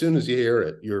and as soon as you hear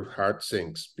it, your heart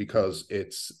sinks, because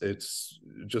it's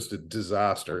just a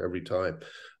disaster every time.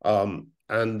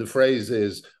 And the phrase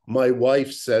is, "My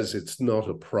wife says it's not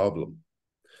a problem."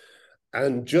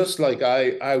 And just like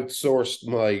I outsourced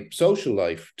my social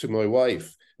life to my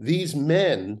wife, these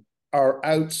men are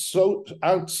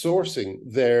outsourcing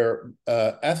their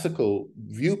ethical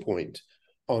viewpoint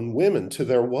on women to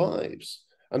their wives.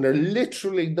 And they're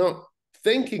literally not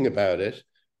thinking about it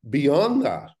beyond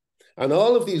that. And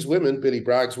all of these women, Billy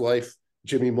Bragg's wife,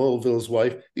 Jimmy Mulville's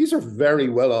wife, these are very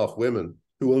well-off women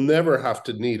who will never have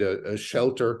to need a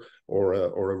shelter or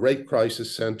a rape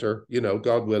crisis center,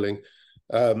 God willing.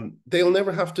 They'll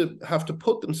never have to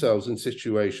put themselves in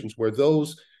situations where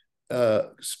those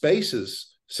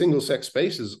spaces, single-sex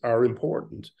spaces, are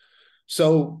important.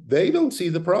 So they don't see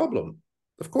the problem.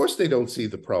 Of course they don't see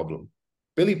the problem.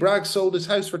 Billy Bragg sold his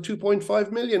house for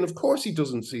 2.5 million. Of course he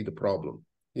doesn't see the problem,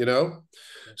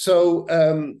 So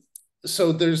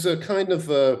so there's a kind of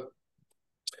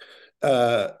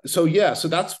so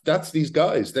that's these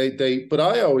guys. But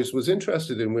I always was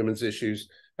interested in women's issues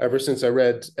ever since I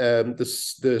read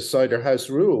the Cider House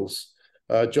Rules,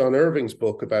 John Irving's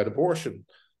book about abortion.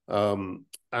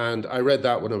 And I read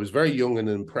that when I was very young and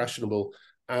impressionable.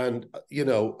 And,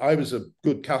 I was a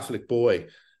good Catholic boy.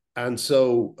 And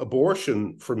so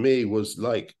abortion for me was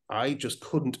like, I just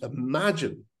couldn't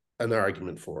imagine an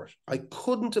argument for it. I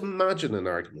couldn't imagine an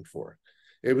argument for it.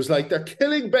 It was like, they're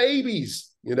killing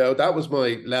babies. That was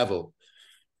my level.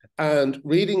 And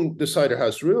reading the Cider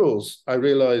House Rules, I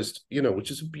realized,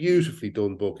 which is a beautifully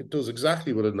done book. It does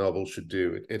exactly what a novel should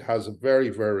do. It has a very,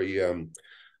 very,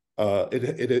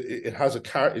 it has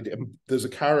there's a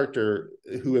character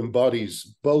who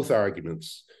embodies both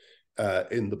arguments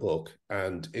in the book,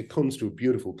 and it comes to a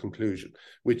beautiful conclusion,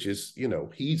 which is,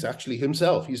 he's actually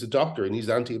himself. He's a doctor and he's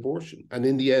anti-abortion. And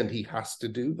in the end, he has to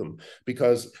do them,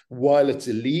 because while it's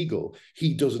illegal,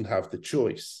 he doesn't have the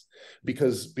choice.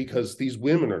 Because these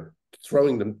women are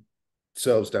throwing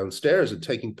themselves downstairs and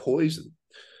taking poison,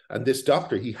 and this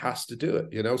doctor, he has to do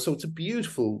it. So it's a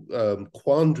beautiful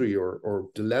quandary or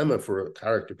dilemma for a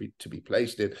character to be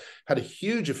placed in. Had a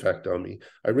huge effect on me.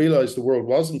 I realized the world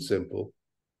wasn't simple,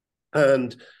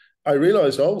 and I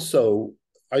realized also,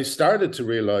 I started to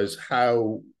realize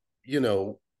how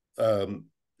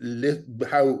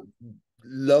how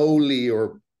lowly,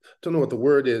 or I don't know what the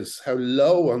word is, how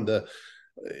low on the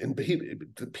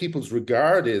people's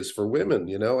regard is for women.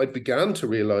 I began to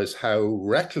realize how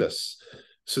reckless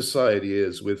society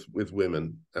is with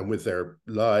women and with their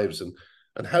lives,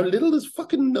 and how little is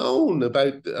fucking known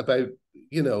about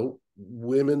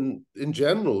women in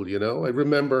general. I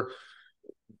remember,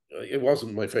 it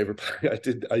wasn't my favorite play.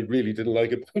 I really didn't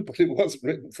like it, but it wasn't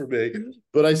written for me.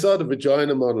 But I saw the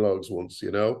Vagina monologues once,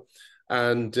 and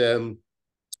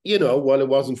while it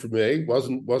wasn't for me,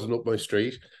 wasn't up my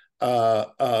street,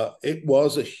 it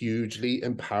was a hugely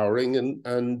empowering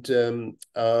and the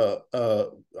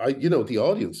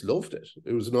audience loved it.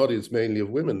 It was an audience mainly of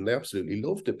women, and they absolutely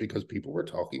loved it, because people were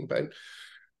talking about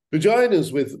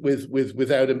vaginas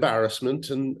without embarrassment,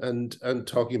 and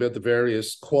talking about the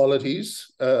various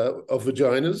qualities of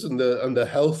vaginas and the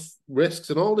health risks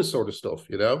and all this sort of stuff,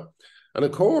 And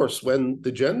of course, when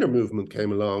the gender movement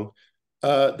came along,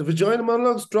 the Vagina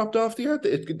monologues dropped off the earth.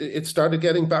 It started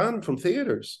getting banned from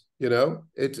theaters.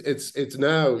 It's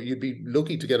now, you'd be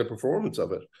lucky to get a performance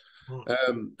of it.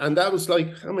 And that was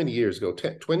like, how many years ago?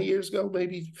 10, 20 years ago,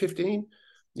 maybe 15,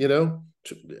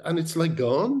 and it's like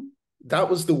gone.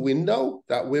 That was the window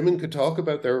that women could talk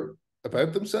about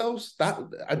themselves.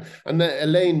 And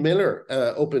Elaine Miller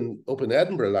up in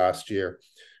Edinburgh last year,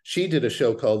 she did a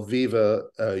show called Viva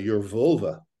Your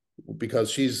Vulva,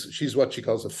 because she's what she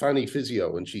calls a fanny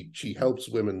physio, and she helps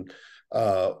women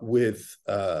with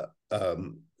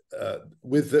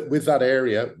with that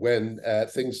area when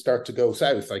things start to go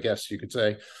south, I guess you could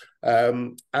say.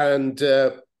 And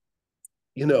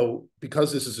you know,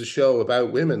 because this is a show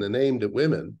about women and aimed at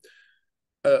women,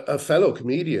 a fellow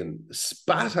comedian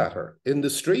spat at her in the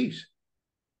street.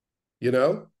 You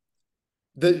know,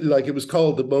 like it was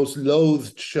called the most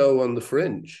loathed show on the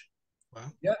Fringe.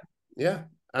 Wow. Yeah, yeah.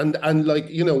 And like,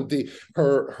 you know,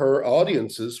 her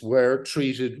audiences were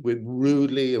treated with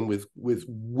rudely and with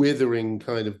withering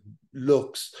kind of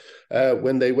looks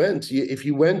when they went. If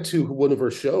you went to one of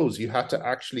her shows, you had to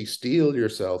actually steel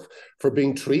yourself for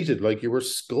being treated like you were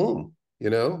scum, you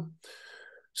know.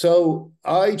 So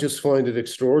I just find it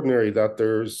extraordinary that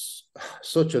there's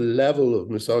such a level of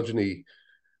misogyny,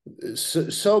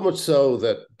 so much so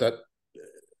that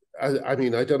I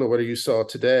mean, I don't know whether you saw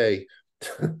today.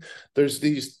 There's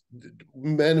these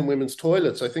men and women's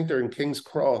toilets. I think they're in King's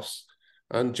Cross,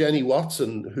 and Jenny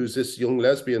Watson, who's this young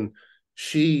lesbian,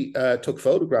 she took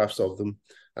photographs of them,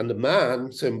 and the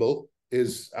man symbol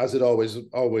is, as it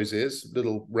always is,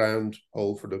 little round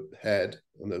hole for the head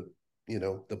and the, you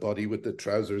know, the body with the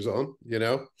trousers on, you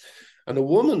know, and a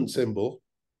woman symbol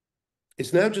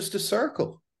is now just a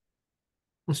circle.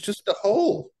 It's just a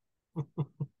hole,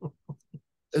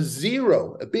 a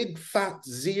zero, a big fat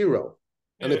zero.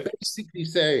 And it's basically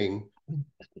saying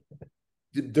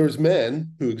there's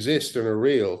men who exist and are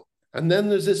real. And then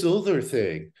there's this other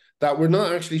thing that we're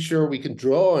not actually sure we can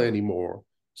draw anymore.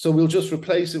 So we'll just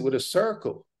replace it with a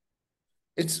circle.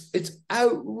 It's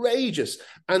outrageous.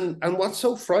 And what's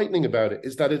so frightening about it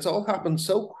is that it's all happened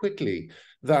so quickly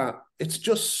that it's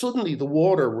just suddenly the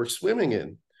water we're swimming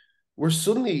in. We're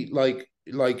suddenly like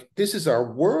this is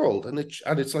our world. And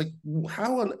it's like,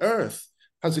 how on earth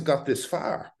has it got this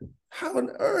far? How on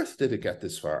earth did it get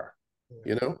this far?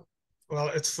 You know? Well,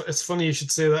 it's funny you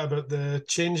should say that about the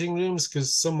changing rooms,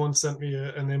 because someone sent me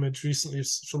an image recently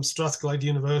from Strathclyde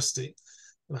University.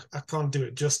 I can't do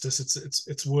it justice.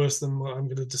 It's worse than what I'm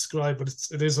going to describe, but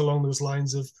it is along those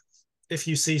lines of, if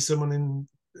you see someone in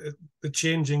the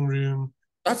changing room,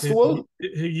 that's the one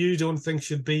who you don't think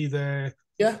should be there,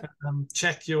 yeah,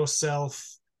 check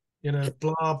yourself, you know,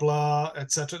 blah blah,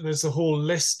 etc. There's a whole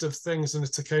list of things, and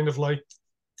it's a kind of like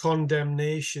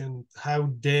condemnation. How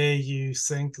dare you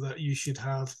think that you should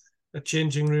have a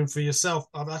changing room for yourself?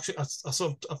 I've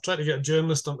tried to get a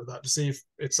journalist onto that to see if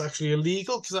it's actually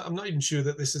illegal, because I'm not even sure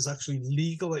that this is actually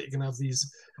legal, that you can have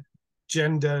these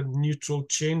gender neutral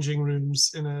changing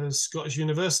rooms in a Scottish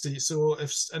university. So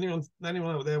if anyone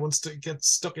out there wants to get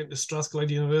stuck into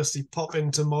Strathclyde University, pop in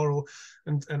tomorrow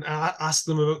and ask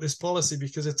them about this policy,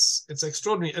 because it's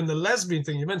extraordinary. And the lesbian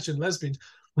thing, you mentioned lesbians.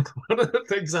 One of the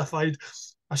things I find,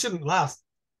 I shouldn't laugh,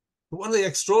 but one of the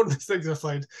extraordinary things I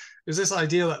find is this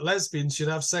idea that lesbians should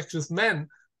have sex with men,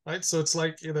 right? So it's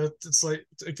like, you know, it's like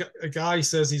a guy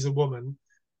says he's a woman,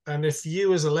 and if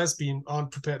you as a lesbian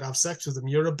aren't prepared to have sex with him,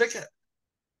 you're a bigot.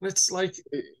 And it's like,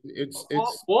 it's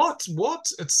what?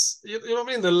 It's, you know what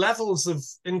I mean? The levels of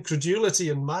incredulity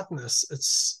and madness.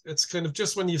 It's kind of,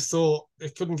 just when you thought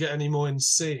it couldn't get any more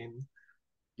insane.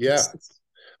 yeah.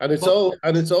 And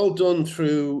it's all done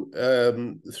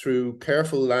through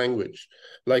careful language.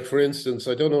 Like, for instance,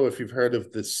 I don't know if you've heard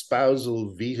of the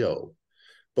spousal veto,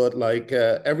 but like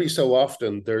every so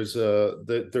often there's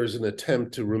an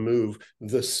attempt to remove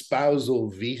the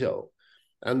spousal veto,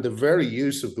 and the very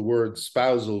use of the word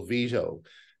spousal veto,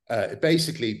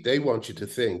 basically they want you to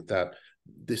think that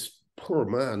this poor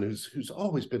man who's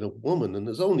always been a woman and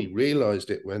has only realized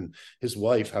it when his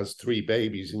wife has 3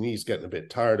 babies and he's getting a bit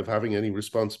tired of having any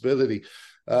responsibility.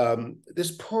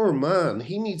 This poor man,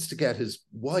 he needs to get his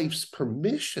wife's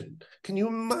permission. Can you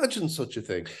imagine such a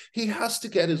thing? He has to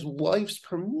get his wife's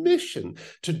permission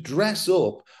to dress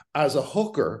up as a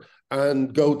hooker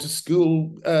and go to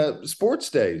school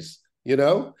sports days. You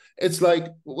know, it's like,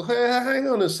 well, hang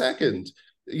on a second.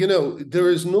 You know, there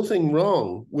is nothing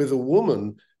wrong with a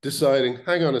woman deciding,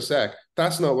 hang on a sec,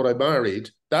 that's not what I married,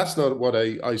 that's not what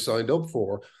I signed up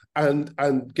for, and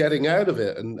getting out of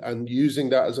it and using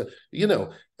that as a, you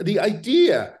know, the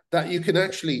idea that you can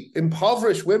actually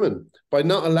impoverish women by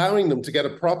not allowing them to get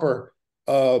a proper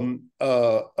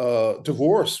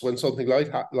divorce when something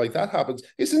like that happens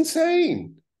is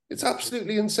insane. It's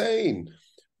absolutely insane.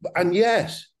 And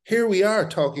yet here we are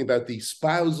talking about the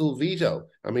spousal veto.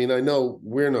 I mean, I know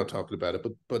we're not talking about it,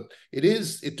 but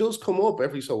it does come up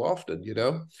every so often, you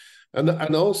know.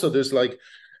 And also there's like,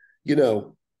 you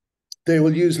know, they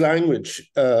will use language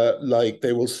like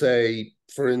they will say,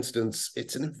 for instance,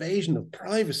 it's an invasion of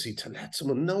privacy to let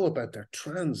someone know about their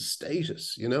trans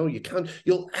status. You know,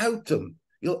 you'll out them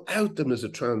as a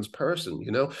trans person,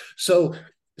 you know. So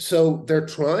so they're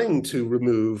trying to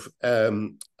remove.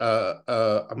 I'm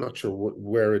not sure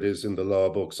where it is in the law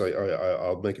books.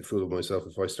 I'll make a fool of myself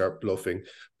if I start bluffing.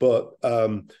 But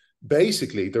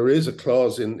basically, there is a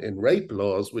clause in rape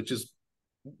laws which is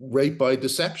rape by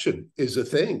deception is a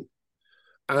thing,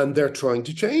 and they're trying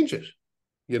to change it.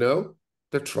 You know,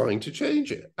 they're trying to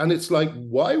change it, and it's like,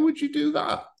 why would you do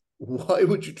that? Why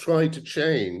would you try to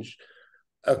change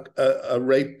a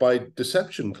rape by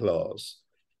deception clause?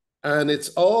 And it's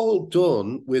all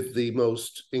done with the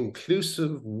most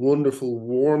inclusive, wonderful,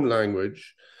 warm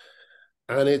language.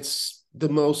 And it's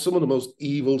some of the most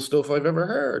evil stuff I've ever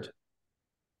heard.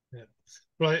 Yeah.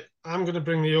 Right. I'm going to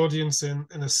bring the audience in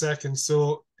a second.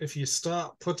 So if you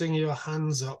start putting your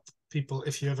hands up, people,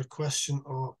 if you have a question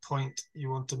or point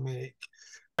you want to make.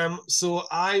 So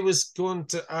I was going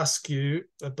to ask you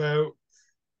about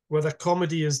whether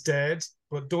comedy is dead,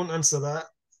 but don't answer that.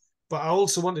 But I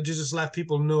also wanted to just let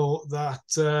people know that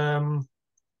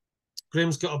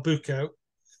Graham's got a book out.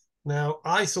 Now,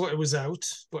 I thought it was out,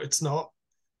 but it's not.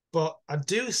 But I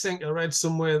do think I read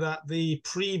somewhere that the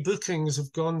pre-bookings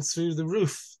have gone through the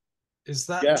roof. Is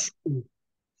that true?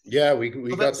 Yeah, we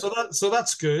got so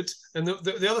that's good. And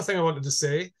the other thing I wanted to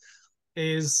say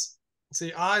is,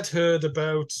 see, I'd heard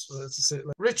about let's say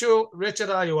like Richard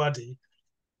Ayoade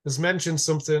has mentioned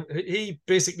something. He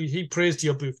praised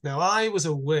your book. Now, I was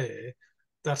aware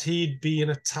that he'd been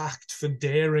attacked for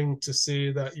daring to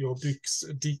say that your book's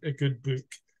a good book.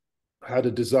 Had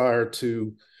a desire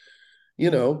to,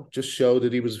 just show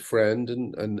that he was a friend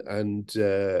and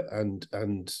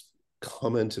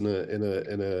comment in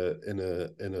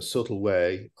a subtle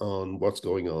way on what's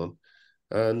going on,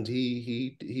 and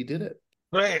he did it.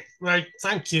 Right.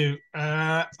 Thank you.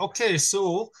 Okay,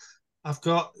 so I've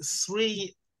got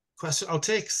 3 questions. I'll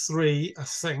take 3, I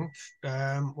think.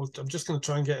 I'm just going to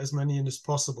try and get as many in as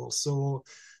possible. So,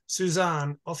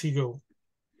 Suzanne, off you go.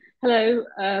 Hello.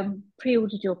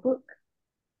 Pre-ordered your book.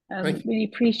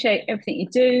 Really appreciate everything you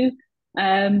do.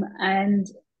 And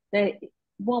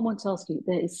what I want to ask you,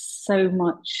 there's so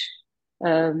much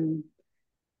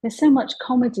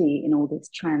comedy in all this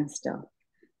trans stuff.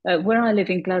 Where I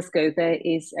live in Glasgow, there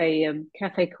is a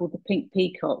cafe called the Pink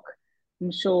Peacock.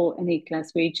 I'm sure any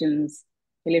Glaswegians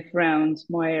who live around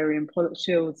my area in Pollock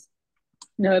Shields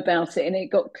know about it, and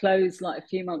it got closed like a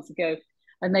few months ago.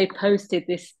 And they posted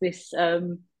this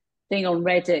thing on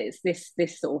Reddit. It's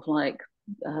this sort of like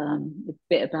a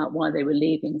bit about why they were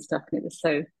leaving and stuff, and it was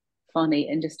so funny.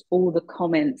 And just all the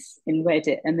comments in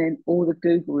Reddit and then all the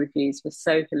Google reviews were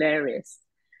so hilarious.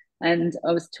 And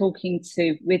I was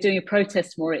we're doing a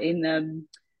protest tomorrow in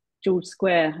George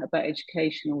Square about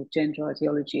educational gender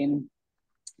ideology and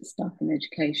stuff in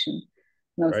education.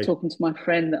 And I was talking to my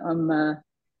friend that I'm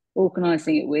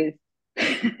organising it with.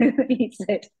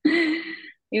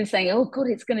 He was saying, oh God,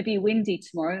 it's going to be windy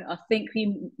tomorrow. I think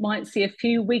we might see a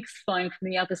few wigs flying from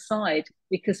the other side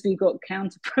because we've got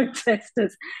counter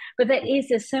protesters. But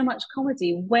there's so much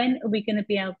comedy. When are we going to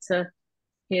be able to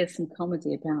hear some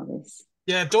comedy about this?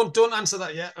 Yeah, don't answer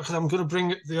that yet. I'm going to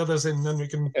bring the others in, and then we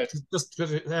can just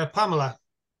Pamela,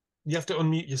 you have to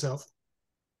unmute yourself.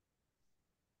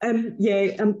 I'm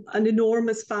an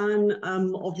enormous fan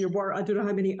of your work. I don't know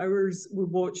how many hours we've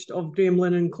watched of Graham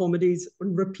Linehan comedies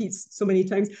and repeats so many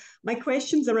times. My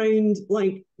question's around,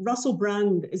 like, Russell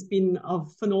Brand has been a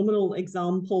phenomenal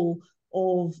example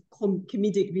of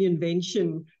comedic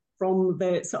reinvention, from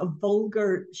the sort of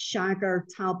vulgar shagger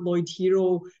tabloid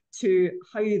hero to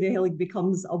how the hell he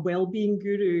becomes a well-being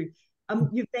guru.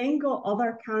 You've then got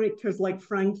other characters like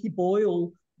Frankie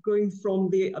Boyle, going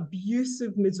from the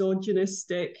abusive,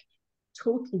 misogynistic,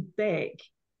 total dick,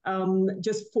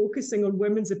 just focusing on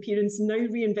women's appearance, now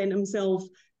reinvent himself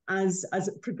as a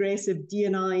progressive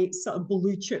D&I sort of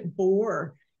blue chip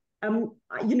bore. I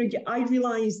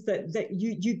realise that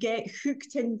you get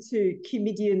hooked into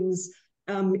comedians'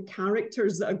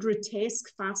 characters that are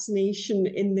grotesque fascination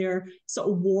in their sort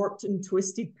of warped and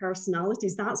twisted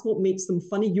personalities. That's what makes them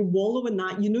funny. You wallow in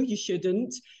that. You know you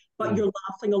shouldn't, but you're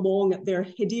laughing along at their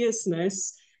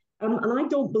hideousness. And I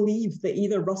don't believe that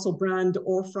either Russell Brand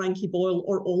or Frankie Boyle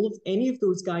or any of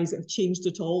those guys have changed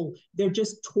at all. They're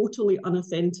just totally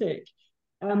unauthentic.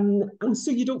 And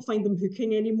so you don't find them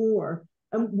hooking anymore.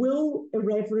 Will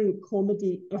irreverent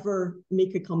comedy ever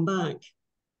make a comeback?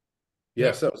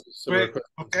 Yes, that was a similar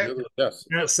question. Okay. Yes.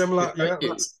 Yeah, similar. Yeah,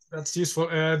 that's useful.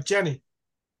 Jenny.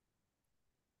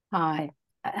 Hi.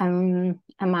 Am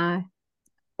I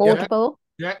audible?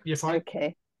 Yeah, you're fine.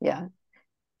 Okay. Yeah.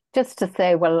 Just to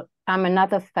say, well, I'm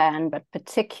another fan, but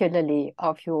particularly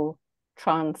of your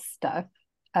trans stuff,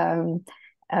 having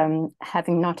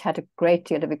not had a great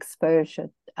deal of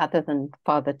exposure other than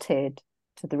Father Ted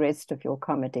to the rest of your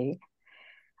comedy.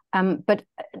 But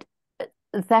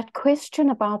that question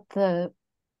about the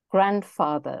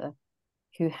grandfather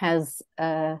who has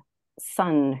a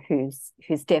son who's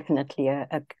definitely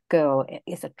a girl,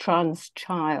 is a trans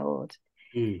child.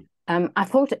 I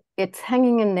thought it's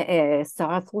hanging in the air, so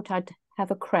I thought I'd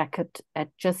have a crack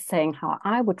at just saying how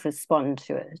I would respond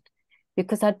to it,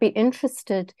 because I'd be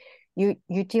interested. You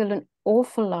deal an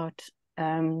awful lot,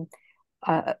 you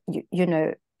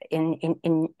know,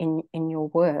 in your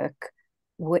work,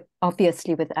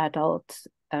 obviously with adult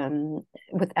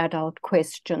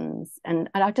questions, and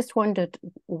I just wondered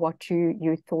what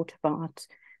you thought about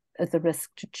the risk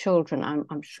to children.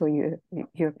 I'm sure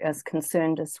you're as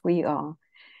concerned as we are.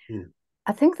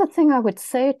 I think the thing I would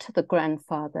say to the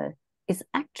grandfather is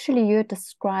actually you're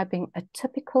describing a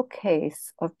typical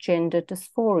case of gender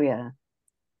dysphoria.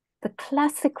 The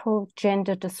classical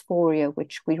gender dysphoria,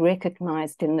 which we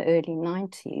recognized in the early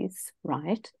 90s,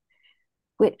 right?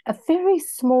 With a very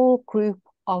small group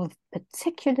of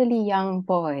particularly young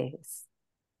boys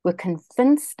were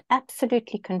convinced,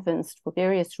 absolutely convinced for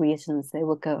various reasons they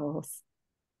were girls.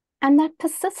 And that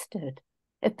persisted.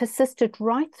 It persisted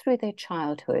right through their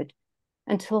childhood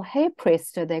until, hey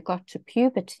presto, they got to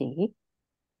puberty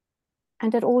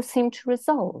and it all seemed to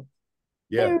resolve.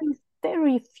 Yeah. Very,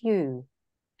 very few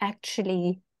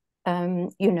actually,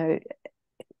 you know,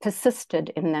 persisted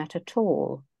in that at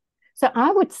all. So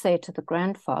I would say to the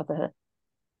grandfather,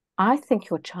 I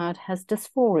think your child has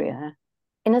dysphoria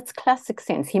in its classic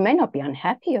sense. He may not be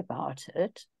unhappy about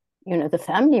it, you know, the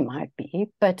family might be,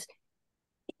 but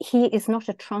he is not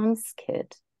a trans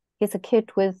kid. He's a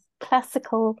kid with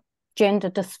classical gender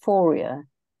dysphoria.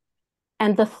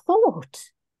 And the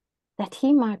thought that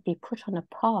he might be put on a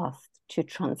path to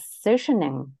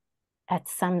transitioning at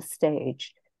some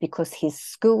stage because his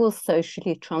school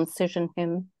socially transitioned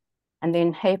him, and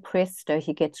then, hey presto,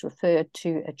 he gets referred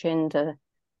to a gender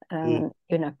you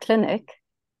know, clinic.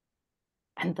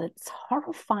 And it's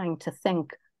horrifying to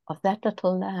think of that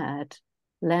little lad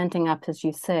landing up, as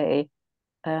you say,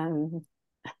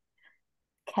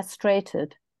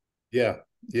 castrated. Yeah.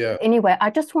 Anyway, I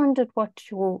just wondered what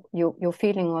your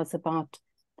feeling was about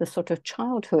the sort of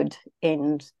childhood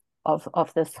end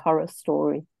of this horror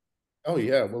story. Oh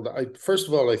yeah. Well, first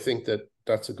of all, I think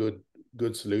that's a good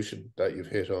solution that you've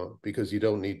hit on, because you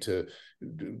don't need to,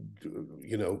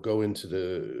 you know, go into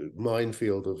the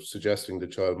minefield of suggesting the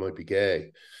child might be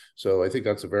gay. So I think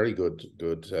that's a very good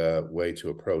way to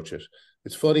approach it.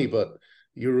 It's funny, but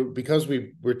because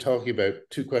we're talking about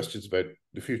two questions about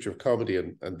the future of comedy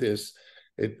and this,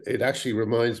 it actually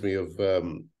reminds me of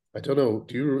I don't know,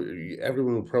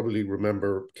 everyone will probably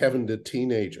remember Kevin the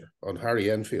Teenager on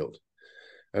Harry Enfield.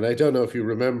 And I don't know if you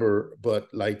remember, but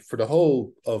like for the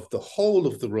whole of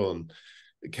the run,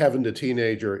 Kevin the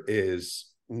Teenager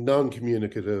is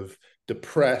non-communicative,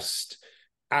 depressed,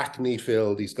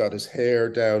 acne-filled. He's got his hair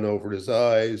down over his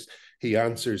eyes. He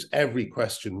answers every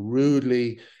question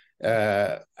rudely.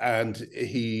 And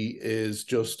he is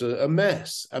just a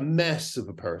mess of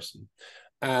a person.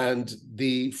 And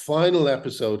the final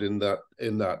episode in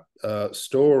that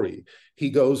story, he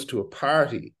goes to a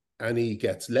party and he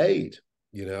gets laid.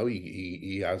 You know,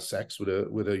 he has sex with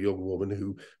a young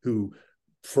woman who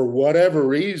for whatever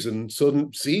reason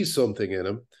sees something in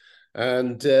him,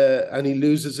 and he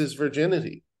loses his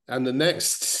virginity. And the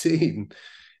next scene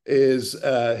is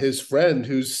his friend,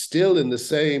 who's still in the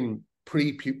same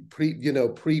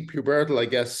pre-pubertal, I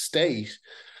guess, state,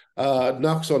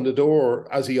 knocks on the door,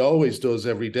 as he always does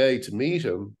every day, to meet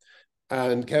him.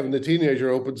 And Kevin the Teenager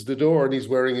opens the door and he's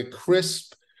wearing a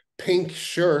crisp pink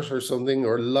shirt or something,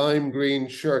 or lime green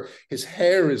shirt. His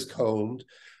hair is combed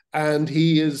and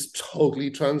he is totally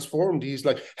transformed. He's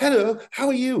like, hello, how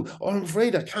are you? Oh, I'm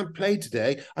afraid I can't play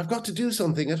today. I've got to do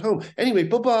something at home. Anyway,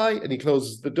 bye-bye. And he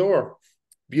closes the door.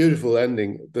 Beautiful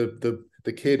ending. The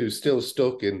kid who's still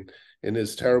stuck in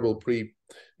his terrible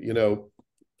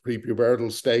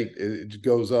pre-pubertal state, it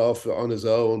goes off on his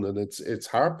own, and it's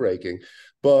heartbreaking.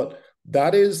 But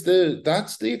that's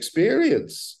the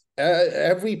experience.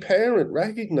 Every parent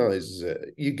recognizes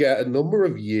it. You get a number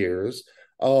of years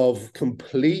of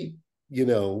complete,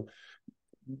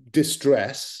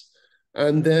 distress,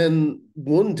 and then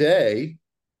one day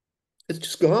it's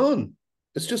just gone.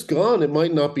 It's just gone. It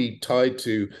might not be tied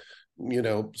to,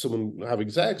 someone having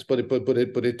sex, but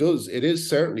it is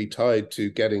certainly tied to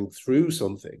getting through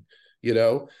something,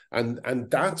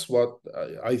 and that's what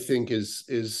I think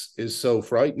is so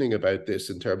frightening about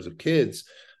this in terms of kids.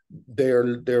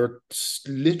 They're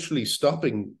literally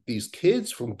stopping these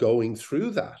kids from going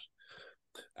through that,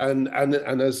 and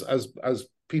as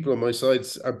people on my side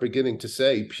are beginning to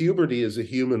say, puberty is a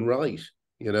human right.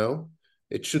 you know?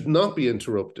 It should not be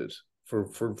interrupted for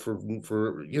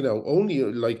you know, only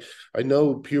like, I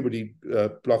know puberty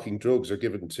blocking drugs are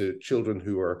given to children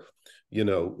who are, you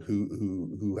know,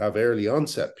 who have early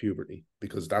onset puberty,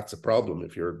 because that's a problem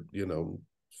if you're, you know,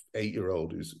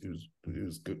 8-year-old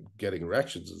who's getting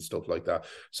erections and stuff like that.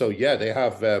 So yeah, they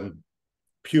have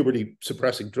puberty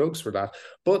suppressing drugs for that,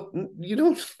 but you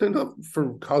don't, they're not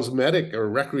for cosmetic or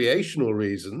recreational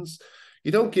reasons.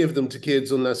 You don't give them to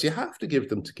kids unless you have to give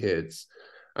them to kids.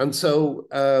 And so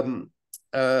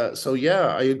so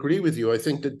yeah, I agree with you. I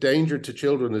think the danger to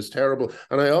children is terrible,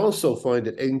 and I also find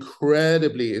it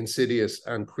incredibly insidious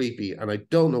and creepy, and I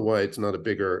don't know why it's not a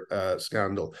bigger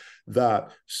scandal,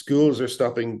 that schools are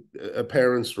stopping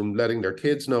parents from letting their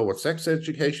kids know what sex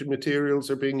education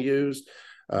materials are being used.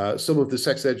 Some of the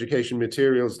sex education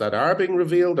materials that are being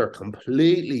revealed are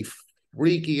completely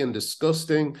freaky and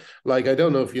disgusting. Like, I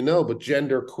don't know if you know, but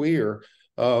Gender Queer,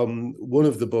 one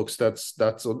of the books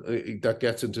that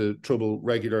gets into trouble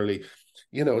regularly,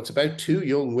 you know, it's about 2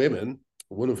 young women,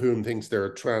 one of whom thinks they're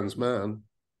a trans man,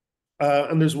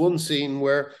 and there's one scene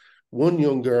where one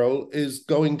young girl is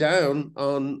going down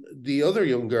on the other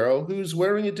young girl who's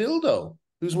wearing a dildo,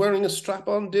 who's wearing a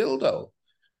strap-on dildo.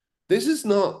 This is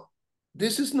not,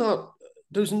 there's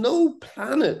no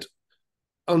planet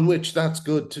on which that's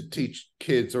good to teach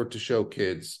kids or to show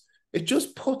kids. It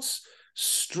just puts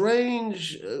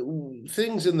strange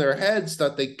things in their heads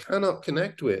that they cannot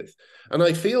connect with. And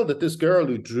I feel that this girl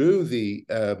who drew the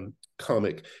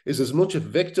comic is as much a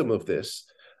victim of this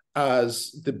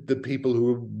as the people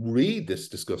who read this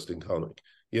disgusting comic.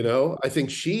 You know, I think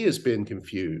she has been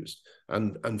confused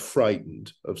and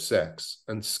frightened of sex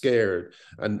and scared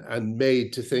and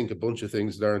made to think a bunch of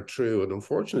things that aren't true. And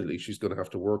unfortunately, she's going to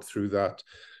have to work through that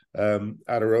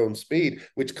at her own speed,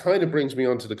 which kind of brings me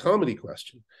on to the comedy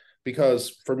question.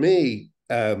 Because for me,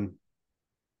 it's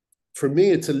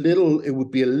it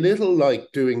would be a little like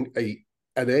doing an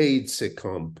AIDS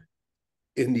sitcom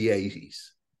in the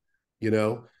 80s. You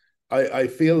know, I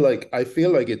feel like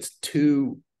it's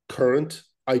too current.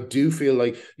 I do feel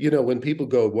like, you know, when people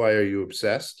go, "Why are you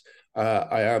obsessed?"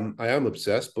 I am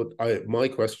obsessed, but my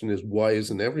question is, why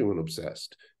isn't everyone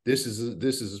obsessed? This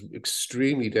is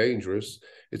extremely dangerous.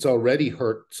 It's already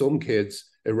hurt some kids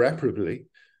irreparably,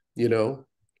 you know.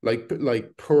 Like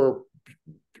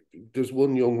there's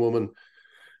one young woman,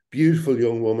 beautiful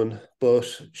young woman, but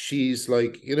she's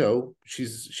like, you know,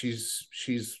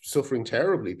 she's suffering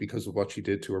terribly because of what she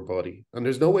did to her body, and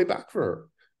there's no way back for her,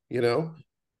 you know.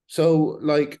 So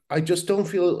like, I don't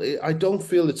feel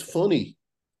it's funny,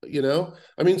 you know.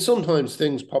 I mean, sometimes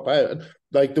things pop out.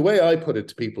 Like, the way I put it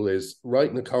to people is,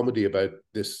 writing a comedy about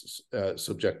this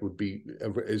subject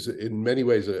is in many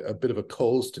ways a bit of a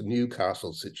Coles to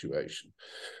Newcastle situation,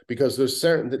 because there's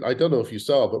certain, I don't know if you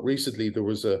saw, but recently there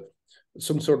was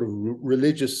some sort of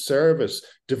religious service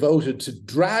devoted to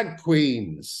drag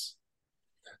queens,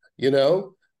 you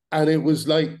know. And it was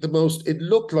like it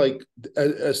looked like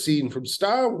a scene from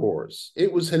Star Wars. It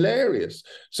was hilarious.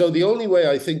 So the only way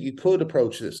I think you could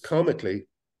approach this comically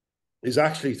is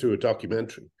actually through a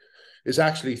documentary, is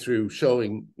actually through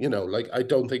showing, you know, like, I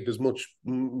don't think there's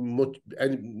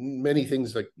many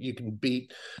things like you can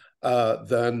beat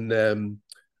than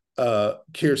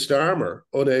Keir Starmer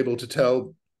unable to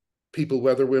tell people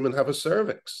whether women have a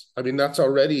cervix. I mean, that's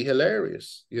already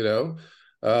hilarious, you know.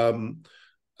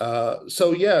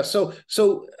 So yeah, so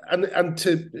and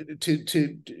to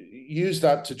use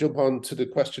that to jump on to the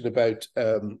question about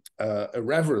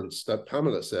irreverence that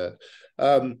Pamela said.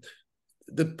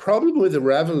 The problem with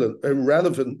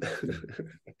irrelevant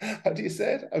how do you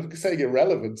say it? I'm saying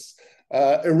irrelevance.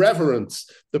 Irreverence.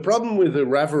 The problem with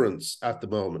irreverence at the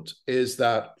moment is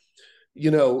that,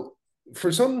 you know,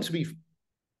 for something to be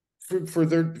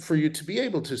for you to be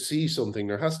able to see something,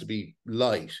 there has to be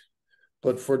light.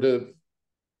 But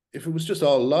if it was just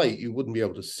all light, you wouldn't be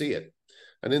able to see it.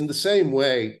 And in the same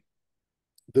way,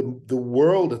 the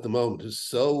world at the moment is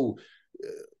so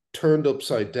turned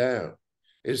upside down.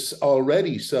 It's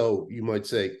already so, you might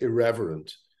say,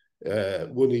 irreverent.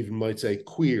 One even might say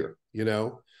queer, you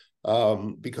know,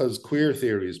 because queer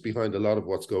theory is behind a lot of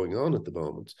what's going on at the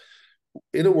moment.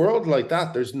 In a world like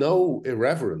that, there's no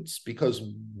irreverence, because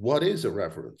what is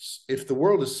irreverence? If the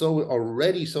world is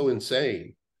already so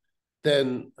insane,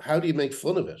 then how do you make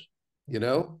fun of it, you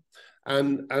know?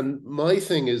 And my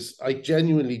thing is, I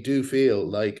genuinely do feel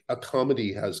like a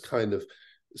comedy has kind of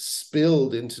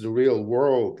spilled into the real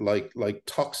world like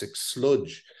toxic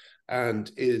sludge,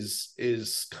 and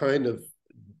is kind of,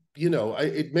 you know,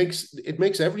 it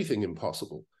makes everything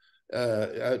impossible.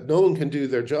 No one can do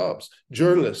their jobs.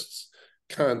 Journalists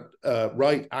can't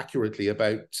write accurately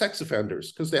about sex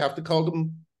offenders because they have to call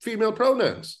them female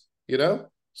pronouns, you know?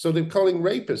 So they're calling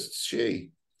rapists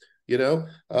she, you know?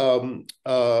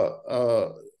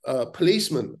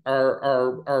 Policemen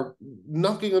are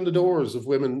knocking on the doors of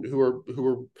women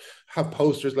who have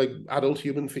posters like adult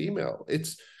human female.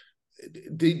 It's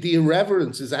the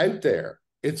irreverence is out there.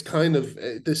 It's kind of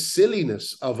the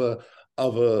silliness of a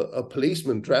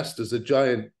policeman dressed as a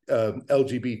giant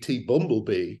LGBT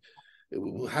bumblebee.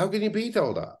 How can you beat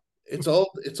all that? It's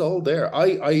all there.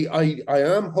 I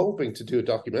am hoping to do a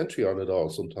documentary on it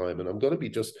all sometime, and I'm going to be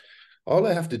just. All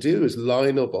I have to do is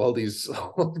line up all these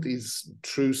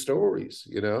true stories,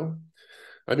 you know.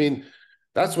 I mean,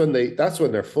 that's when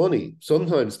they're funny.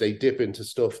 Sometimes they dip into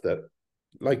stuff that,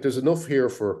 like, there's enough here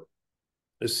for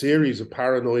a series of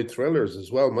paranoid thrillers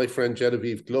as well. My friend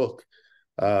Genevieve Gluck,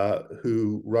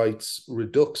 who writes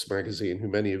Redux magazine, who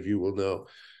many of you will know,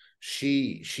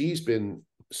 she's been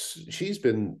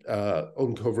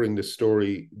uncovering the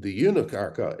story, the Eunuch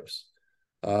Archives,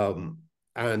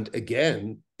 and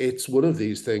again, it's one of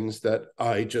these things that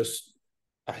I just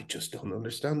don't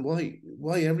understand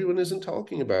why everyone isn't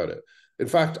talking about it. In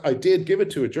fact, I did give it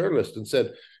to a journalist and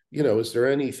said, you know, is there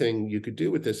anything you could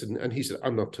do with this? And he said,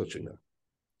 I'm not touching that.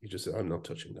 He just said, I'm not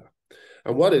touching that.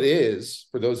 And what it is,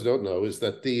 for those who don't know, is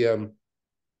that the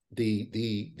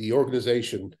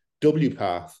organization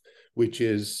WPATH, which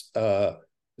is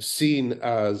seen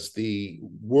as the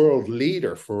world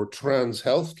leader for trans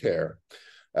healthcare,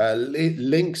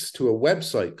 links to a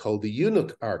website called the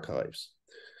Eunuch Archives.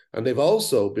 And they've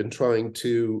also been trying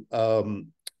to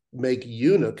make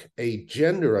eunuch a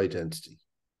gender identity.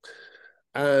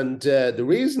 And the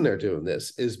reason they're doing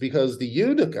this is because the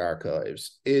Eunuch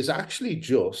Archives is actually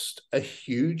just a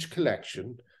huge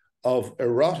collection of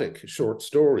erotic short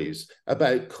stories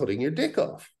about cutting your dick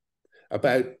off,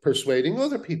 about persuading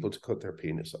other people to cut their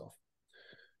penis off.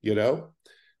 You know,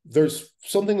 there's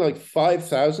something like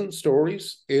 5,000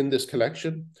 stories in this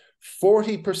collection.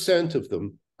 40% of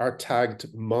them are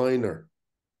tagged minor.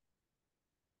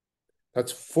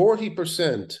 That's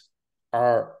 40%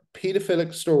 are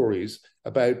pedophilic stories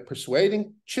about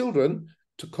persuading children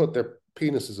to cut their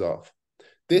penises off.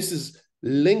 This is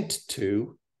linked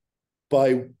to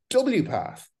by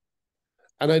WPATH.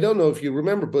 And I don't know if you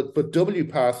remember, but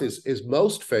WPATH is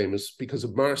most famous because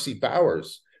of Marcy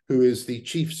Bowers, who is the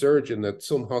chief surgeon at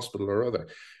some hospital or other.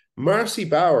 Marcy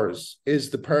Bowers is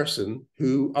the person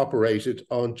who operated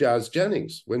on Jazz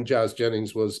Jennings when Jazz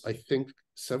Jennings was, I think,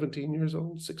 17 years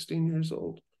old, 16 years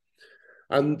old.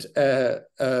 And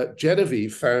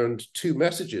Genevieve found 2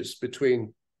 messages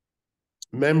between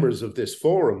members of this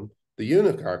forum, the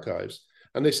Eunuch Archives,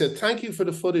 and they said, thank you for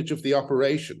the footage of the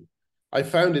operation. I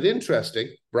found it interesting,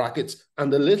 brackets,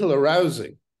 and a little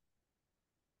arousing.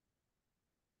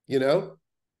 You know?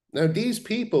 Now, these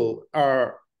people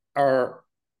are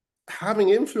having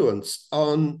influence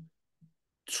on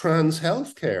trans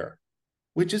healthcare,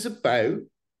 which is about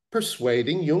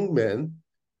persuading young men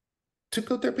to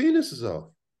cut their penises off.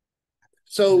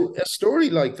 So a story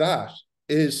like that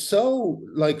is so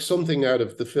like something out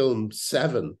of the film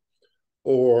Seven,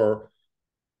 or,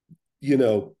 you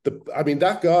know,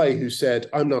 that guy who said,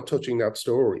 I'm not touching that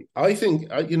story. I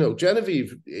think, you know,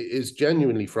 Genevieve is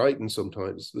genuinely frightened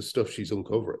sometimes, the stuff she's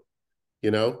uncovering,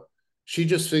 you know. She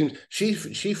just seems,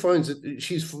 she finds it,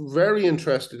 she's very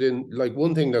interested in, like,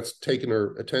 one thing that's taken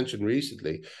her attention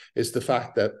recently is the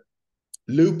fact that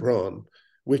Lupron,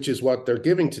 which is what they're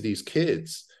giving to these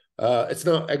kids, it's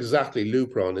not exactly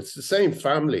Lupron, it's the same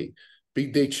family.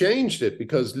 They changed it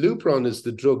because Lupron is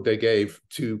the drug they gave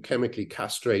to chemically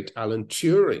castrate Alan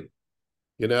Turing,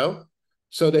 you know?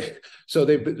 So they,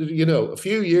 you know, a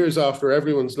few years after,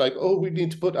 everyone's like, oh, we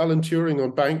need to put Alan Turing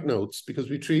on banknotes because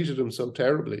we treated him so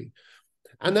terribly.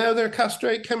 And now they're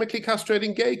chemically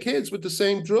castrating gay kids with the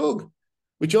same drug,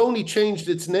 which only changed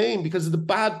its name because of the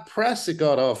bad press it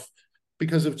got off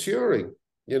because of Turing,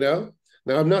 you know?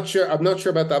 Now, I'm not sure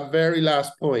about that very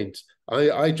last point.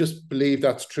 I just believe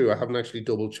that's true. I haven't actually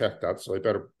double checked that, so I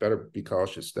better be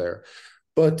cautious there.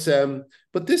 But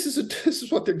this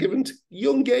is what they're giving to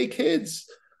young gay kids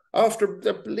after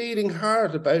their bleeding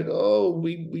heart about, oh,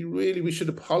 we should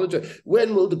apologize.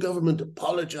 When will the government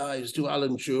apologize to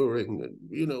Alan Turing? And,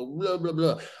 you know, blah, blah,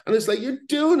 blah. And it's like, you're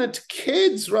doing it to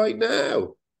kids right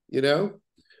now, you know?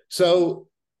 So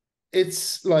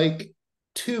it's like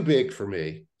too big for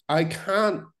me. I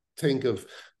can't think of,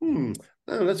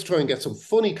 let's try and get some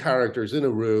funny characters in a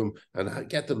room and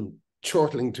get them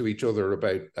chortling to each other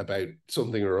about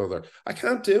something or other. I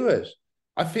can't do it.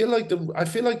 I feel like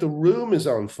the room is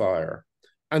on fire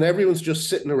and everyone's just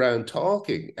sitting around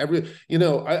talking. I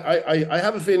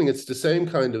have a feeling it's the same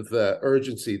kind of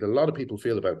urgency that a lot of people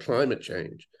feel about climate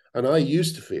change, and I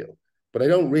used to feel, but I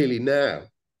don't really now,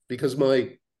 because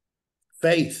my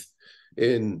faith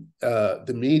in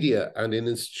the media and in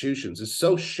institutions is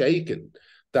so shaken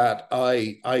that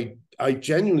I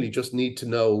genuinely just need to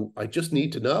know. I just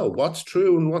need to know what's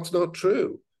true and what's not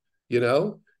true.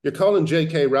 You're calling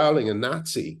J.K. Rowling a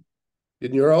Nazi,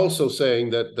 and you're also saying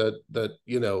that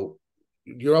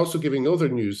you're also giving other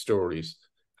news stories.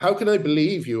 How can I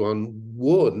believe you on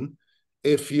one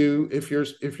if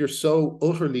you're so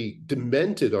utterly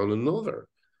demented on another?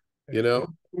 I'm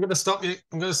going to stop you.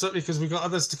 I'm going to stop you because we've got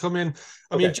others to come in.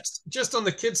 I mean, just on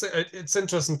the kids, it's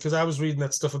interesting because I was reading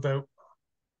that stuff about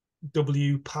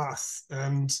W. Path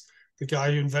and the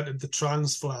guy who invented the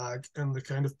trans flag and the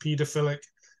kind of paedophilic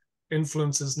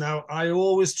influences. Now, I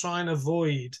always try and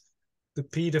avoid the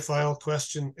paedophile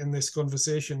question in this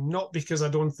conversation, not because I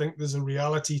don't think there's a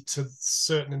reality to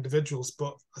certain individuals,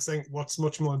 but I think what's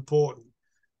much more important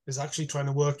is actually trying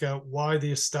to work out why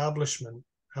the establishment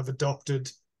have adopted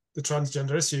the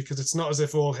transgender issue, because it's not as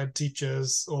if all head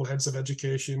teachers, all heads of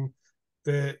education,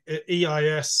 the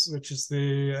EIS, which is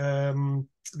the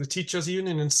teachers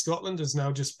union in Scotland, has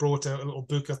now just brought out a little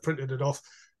book. I've printed it off,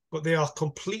 but they are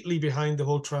completely behind the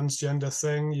whole transgender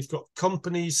thing. You've got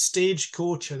companies,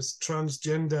 Stagecoach has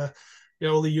transgender,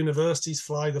 all the universities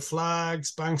fly the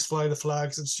flags, banks fly the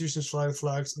flags, institutions fly the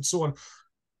flags, and so on.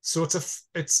 So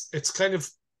it's kind of,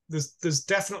 there's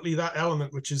definitely that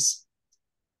element which is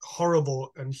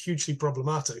horrible and hugely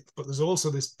problematic, but there's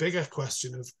also this bigger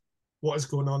question of what is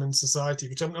going on in society,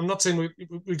 which I'm not saying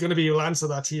we're going to be able to answer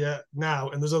that here now,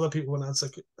 and there's other people who want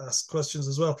to ask questions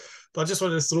as well. But I just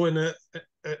wanted to throw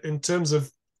in terms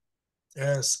of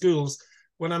schools,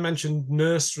 when I mentioned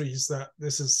nurseries, that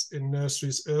this is in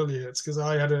nurseries earlier, it's because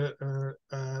I had a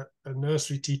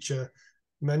nursery teacher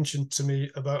mentioned to me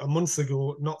about a month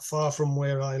ago, not far from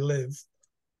where I live,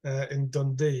 in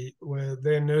Dundee, where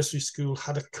their nursery school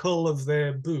had a cull of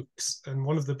their books, and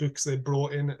one of the books they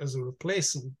brought in as a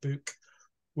replacement book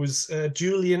was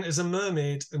Julian is a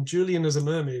Mermaid. And Julian is a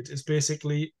Mermaid is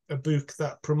basically a book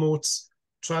that promotes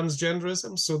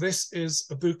transgenderism. So this is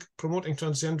a book promoting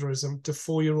transgenderism to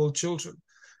 4-year-old children,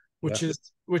 which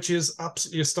is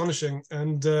absolutely astonishing.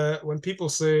 And when people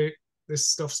say this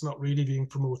stuff's not really being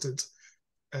promoted,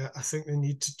 I think they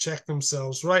need to check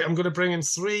themselves. Right, I'm going to bring in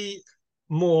 3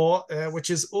 more, which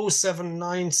is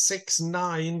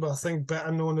 07969, but I think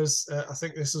better known as, I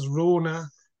think this is Rona,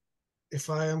 if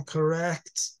I am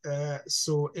correct.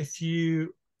 So if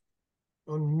you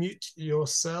unmute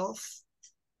yourself.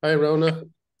 Hi, Rona.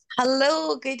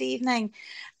 Hello, good evening.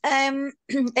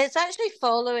 It's actually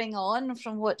following on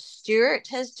from what Stuart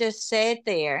has just said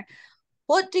there.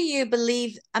 What do you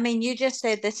believe? I mean, you just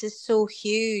said this is so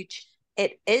huge.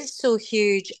 It is so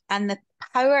huge, and the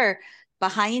power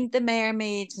behind the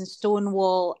mermaids and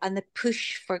Stonewall and the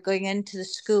push for going into the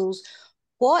schools,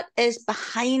 what is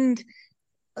behind,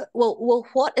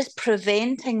 what is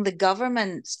preventing the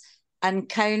governments and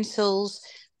councils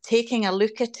taking a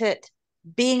look at it,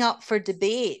 being up for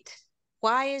debate?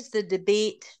 Why is the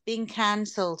debate being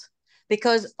cancelled?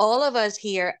 Because all of us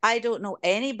here, I don't know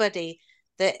anybody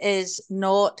that is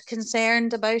not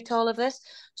concerned about all of this.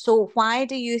 So why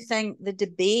do you think the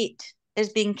debate is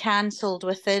being cancelled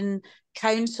within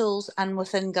councils and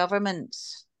within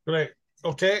governments? Right.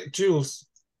 Okay, Jules.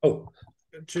 Oh,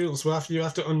 Jules, you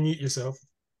have to unmute yourself.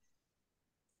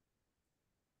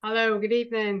 Hello, good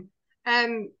evening.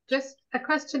 Just a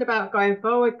question about going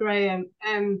forward, Graham.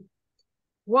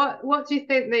 What do you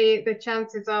think the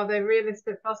chances are, the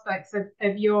realistic prospects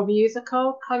of your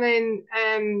musical coming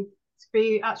to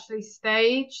be actually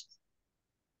staged?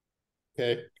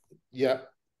 okay. Yeah.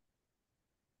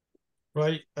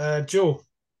 Right. Joe.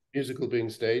 Musical being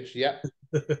staged. Yeah.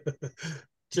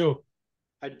 Joe.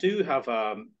 I do have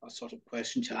a sort of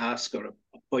question to ask or a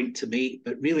point to make,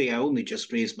 but really I only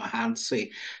just raised my hand to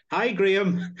say, hi,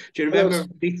 Graham. Do you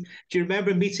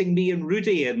remember meeting me and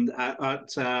Rudy at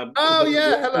oh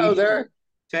yeah, hello there.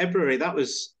 February? That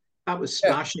was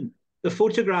smashing. Yeah. The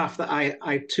photograph that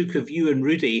I took of you and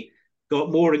Rudy got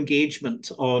more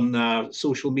engagement on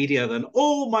social media than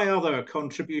all my other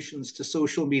contributions to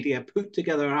social media put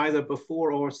together, either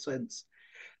before or since.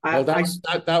 Well,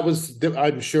 that was,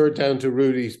 I'm sure, down to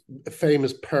Rudy's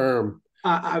famous perm.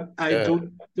 I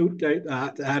don't doubt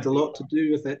that. It had a lot to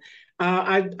do with it.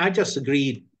 I just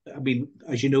agreed. I mean,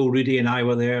 as you know, Rudy and I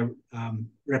were there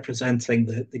representing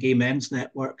the Gay Men's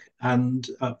Network, and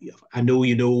I know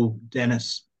you know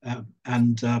Dennis,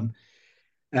 and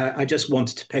I just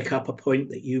wanted to pick up a point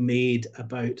that you made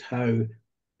about how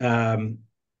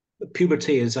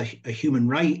puberty is a human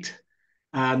right,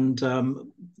 and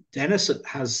Dennis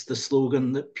has the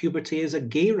slogan that puberty is a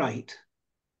gay right,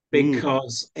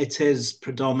 because it is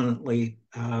predominantly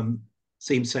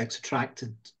same-sex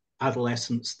attracted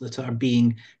adolescents that are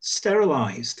being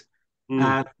sterilized.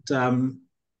 And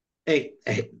it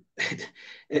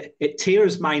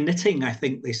tears my knitting, I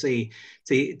think they say,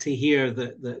 to hear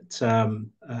that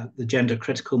the gender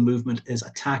critical movement is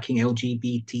attacking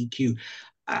LGBTQ.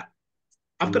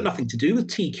 I've got nothing to do with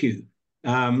TQ.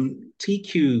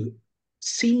 TQ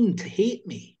seem to hate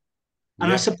me.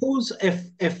 And I suppose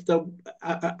if the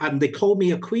and they call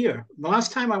me a queer. The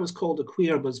last time I was called a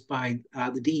queer was by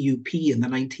the DUP in the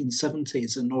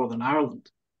 1970s in Northern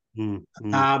Ireland.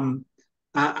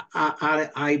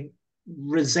 I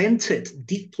resent it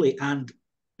deeply and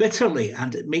bitterly,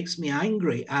 and it makes me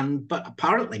angry. But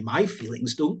apparently my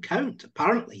feelings don't count.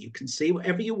 Apparently you can say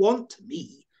whatever you want to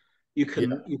me. You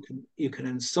can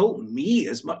insult me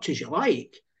as much as you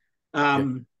like.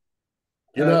 You're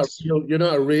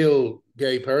not a real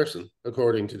gay person,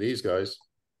 according to these guys.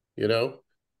 You know,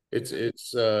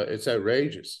 it's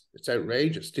outrageous. It's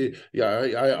outrageous.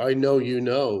 I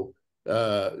know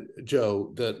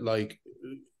Joe, that like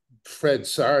Fred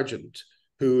Sargent,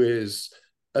 who is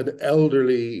an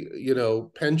elderly,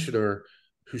 pensioner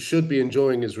who should be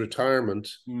enjoying his retirement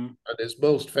and is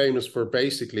most famous for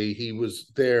basically he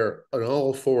was there on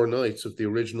all 4 nights of the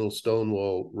original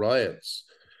Stonewall riots.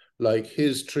 Like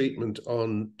his treatment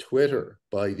on Twitter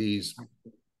by these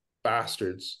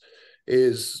bastards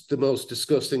is the most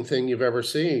disgusting thing you've ever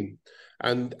seen.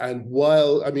 And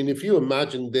while, I mean, if you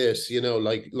imagine this,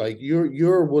 like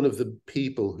you're one of the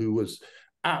people who was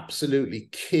absolutely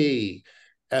key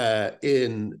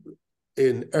in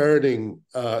earning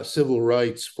civil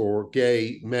rights for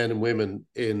gay men and women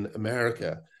in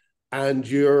America. And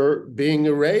you're being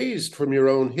erased from your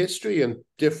own history, and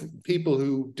different people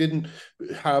who didn't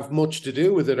have much to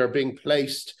do with it are being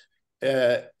placed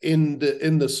in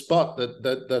the spot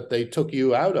that they took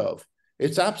you out of.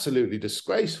 It's absolutely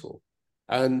disgraceful.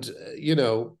 And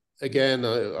again,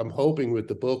 I'm hoping with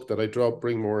the book that I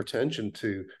bring more attention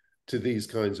to these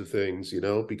kinds of things,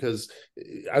 because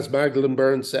as Magdalene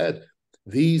Byrne said,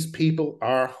 these people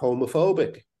are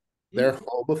homophobic. They're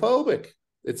homophobic.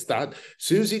 It's that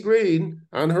Susie Green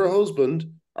and her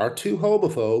husband are 2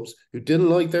 homophobes who didn't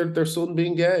like their son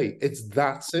being gay. It's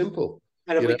that simple.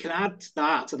 And if we can add to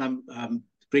that, and I'm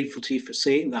grateful to you for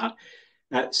saying that,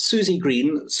 Susie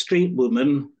Green, straight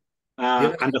woman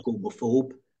and a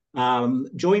homophobe,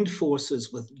 joined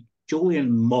forces with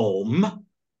Julian Mom,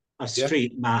 a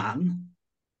straight man,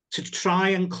 to try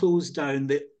and close down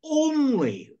the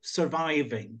only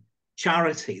surviving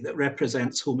charity that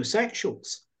represents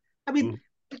homosexuals. I mean,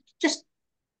 just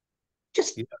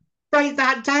write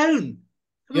that down.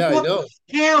 I mean, what the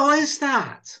hell is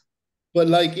that? But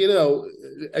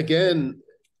again,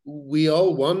 we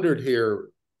all wondered here.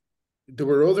 There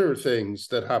were other things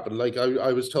that happened. Like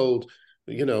I was told,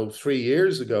 3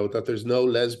 years ago that there's no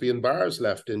lesbian bars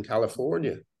left in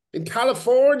California. In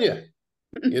California,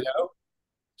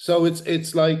 So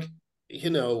it's like,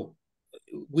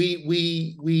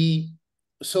 we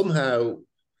somehow.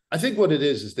 I think what it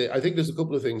is that I think there's a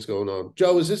couple of things going on.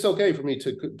 Joe, is this okay for me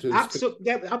to absolutely?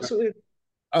 Yeah, absolutely.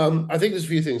 I think there's a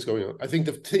few things going on. I think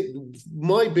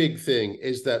my big thing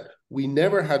is that we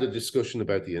never had a discussion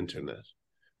about the internet.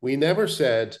 We never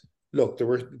said, look, there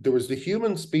was the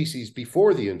human species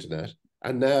before the internet,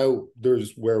 and now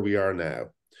there's where we are now.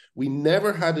 We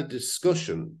never had a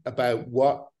discussion about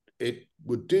what it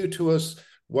would do to us,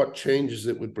 what changes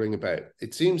it would bring about.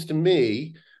 It seems to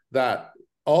me that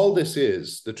all this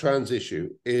is, the trans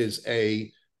issue, is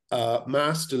a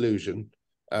mass delusion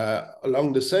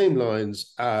along the same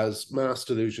lines as mass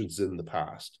delusions in the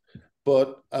past.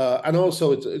 But and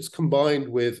also it's combined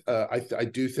with I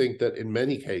do think that in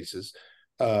many cases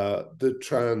the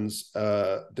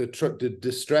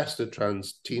distress that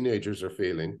trans teenagers are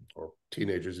feeling, or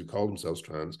teenagers who call themselves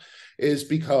trans, is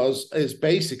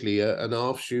basically an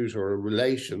offshoot or a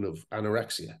relation of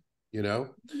anorexia.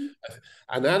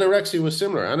 And anorexia was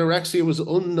similar. Anorexia was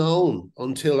unknown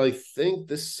until I think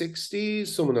the 60s.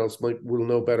 Someone else will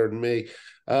know better than me.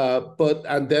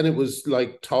 And then it was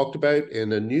like talked about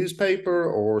in a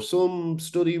newspaper, or some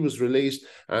study was released,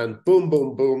 and boom,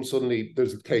 boom, boom, suddenly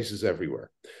there's cases everywhere.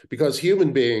 Because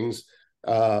human beings,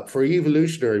 for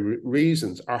evolutionary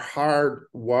reasons, are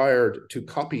hardwired to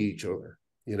copy each other.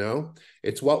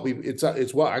 It's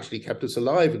what actually kept us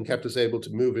alive and kept us able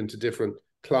to move into different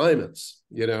climates,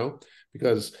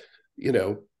 because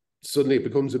suddenly it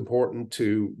becomes important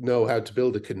to know how to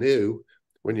build a canoe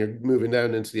when you're moving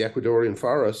down into the Ecuadorian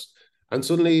forest, and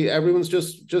suddenly everyone's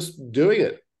just doing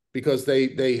it because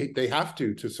they have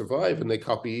to survive, and they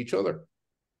copy each other.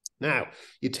 Now,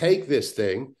 you take this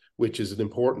thing, which is an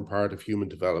important part of human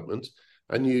development,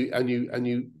 and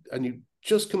you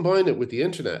just combine it with the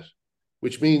internet,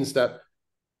 which means that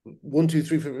 1, 2,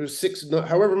 3, 4, 5, 6,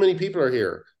 however many people are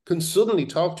here, can suddenly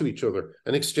talk to each other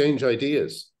and exchange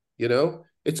ideas. You know,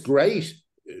 it's great.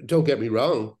 Don't get me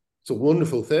wrong; it's a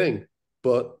wonderful thing.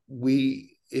 But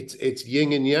it's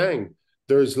yin and yang.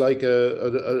 There's like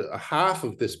a half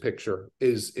of this picture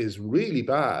is really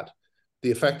bad.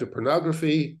 The effect of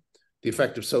pornography, the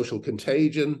effect of social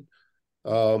contagion,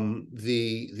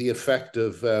 the effect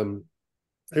of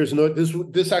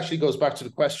this actually goes back to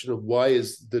the question of why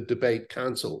is the debate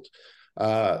cancelled,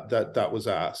 that was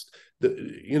asked.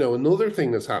 Another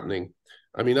thing that's happening,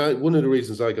 I mean, one of the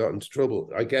reasons I get into trouble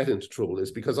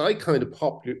is because I kind of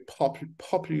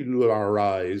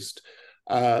popularized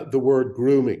the word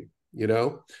grooming.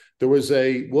 There was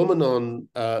a woman on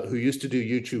who used to do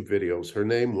YouTube videos. Her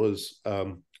name was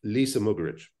Lisa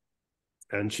Muggeridge,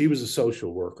 and she was a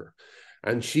social worker.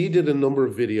 And she did a number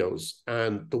of videos.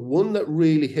 And the one that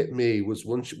really hit me was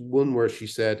one where she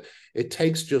said, it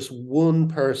takes just one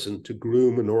person to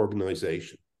groom an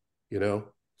organization,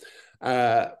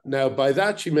 Now, by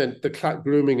that, she meant the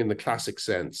grooming in the classic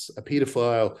sense, a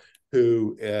pedophile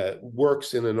who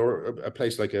works in a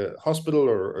place like a hospital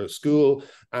or a school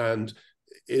and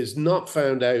is not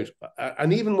found out.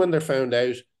 And even when they're found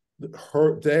out,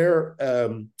 their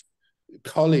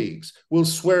colleagues will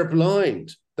swear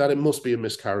blind that it must be a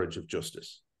miscarriage of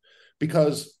justice,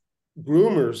 because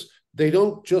groomers, they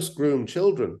don't just groom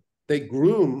children, they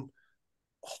groom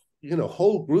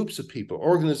whole groups of people,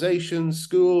 organizations,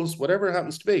 schools, whatever it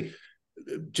happens to be.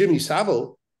 Jimmy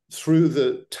Savile, through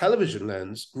the television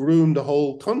lens, groomed the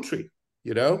whole country.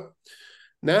 Now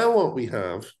what we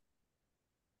have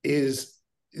is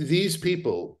these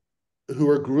people who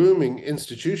are grooming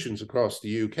institutions across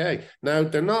the UK. Now,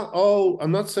 they're not all,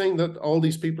 I'm not saying that all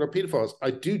these people are pedophiles.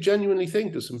 I do genuinely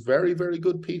think there's some very, very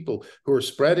good people who are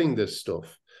spreading this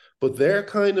stuff, but they're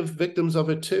kind of victims of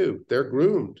it too. They're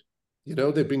groomed.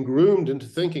 They've been groomed into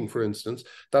thinking, for instance,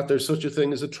 that there's such a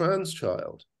thing as a trans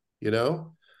child.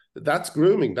 That's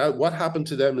grooming. That what happened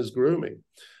to them is grooming.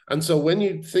 And so when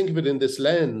you think of it in this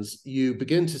lens, you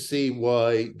begin to see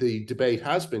why the debate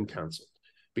has been cancelled.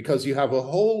 Because you have a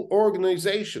whole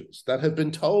organizations that have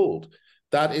been told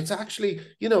that it's actually,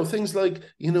 things like,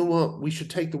 we should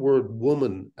take the word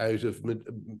woman out of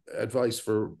advice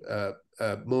for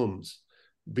mums,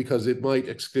 because it might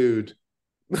exclude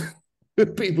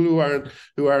people who aren't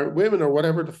women, or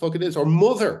whatever the fuck it is, or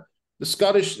mother. The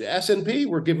Scottish SNP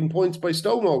were given points by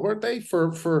Stonewall, weren't they,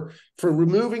 for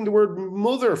removing the word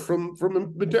mother from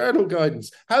maternal guidance?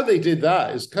 How they did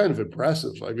that is kind of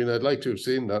impressive. I mean, I'd like to have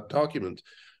seen that document.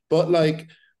 But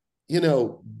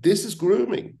this is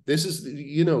grooming. This is,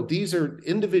 these are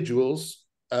individuals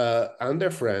and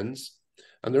their friends,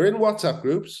 and they're in WhatsApp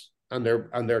groups, and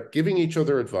they're giving each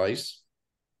other advice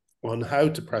on how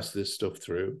to press this stuff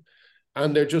through.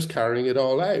 And they're just carrying it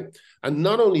all out. And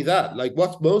not only that,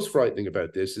 what's most frightening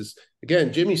about this is,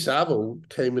 again, Jimmy Savile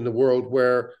came in a world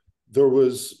where there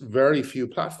was very few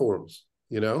platforms,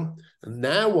 And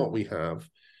now what we have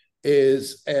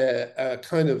is a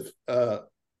kind of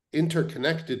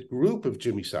interconnected group of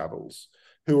Jimmy Saviles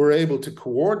who are able to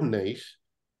coordinate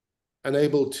and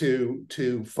able to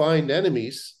find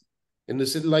enemies in the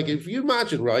city. Like, if you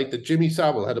imagine, right, that Jimmy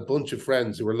Savile had a bunch of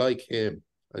friends who were like him,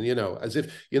 and as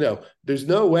if there's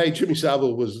no way Jimmy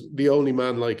Savile was the only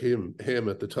man like him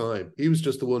at the time. He was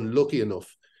just the one lucky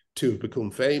enough to have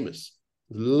become famous.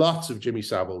 Lots of Jimmy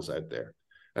Saviles out there,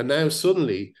 and now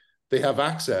suddenly they have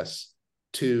access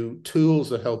to tools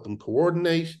that help them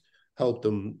coordinate, help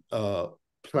them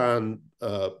plan.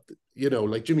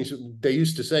 Like they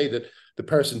used to say that the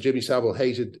person Jimmy Savile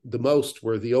hated the most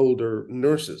were the older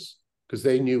nurses, because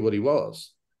they knew what he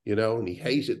was, and he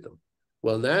hated them.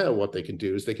 Well, now what they can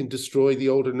do is they can destroy the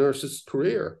older nurse's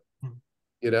career,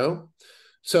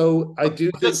 So I do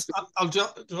think... I'll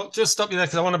just stop you there,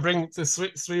 because I want to bring the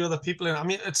three other people in. I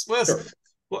mean, it's worth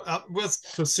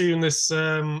pursuing this,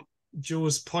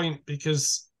 Joe's point,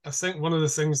 because I think one of the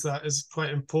things that is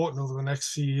quite important over the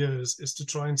next few years is to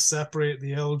try and separate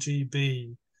the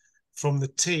LGB from the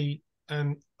T.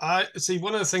 And I see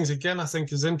one of the things, again, I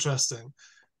think is interesting,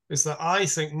 is that I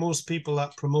think most people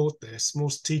that promote this,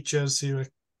 most teachers who are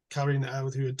carrying it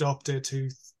out, who adopt it, who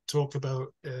talk about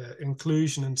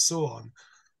inclusion and so on,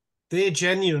 they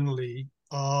genuinely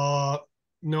are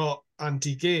not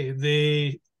anti-gay.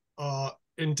 They are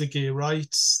into gay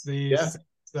rights. They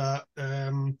that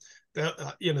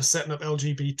setting up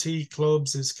LGBT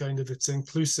clubs is kind of, it's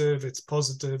inclusive, it's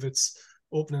positive, it's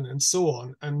opening, and so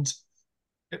on. And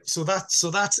so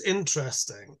that's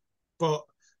interesting. But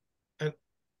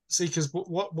see, because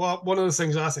what one of the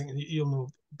things I think, and you'll know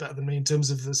better than me, in terms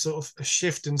of the sort of a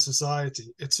shift in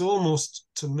society, it's almost,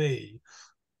 to me,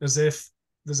 as if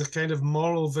there's a kind of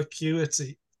moral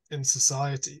vacuity in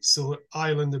society. So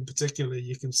Ireland in particular,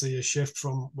 you can see a shift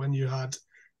from when you had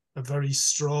a very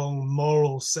strong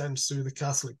moral sense through the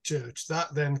Catholic Church.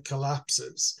 That then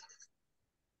collapses.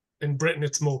 In Britain,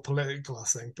 it's more political, I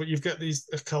think. But you've got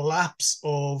a collapse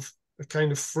of a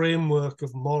kind of framework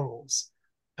of morals.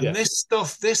 And this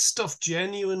stuff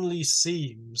genuinely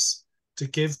seems to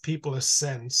give people a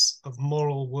sense of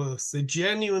moral worth. They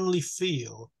genuinely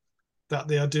feel that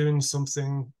they are doing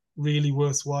something really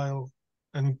worthwhile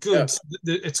and good.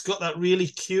 Yeah. It's got that really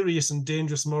curious and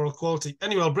dangerous moral quality.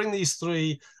 Anyway, I'll bring these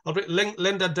three. I'll bring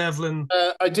Linda Devlin.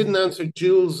 I didn't answer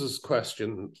Jules's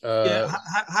question.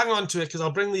 Hang on to it, because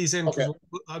I'll bring these in, because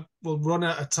we'll run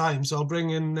out of time. So I'll bring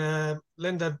in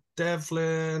Linda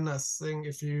Devlin. I think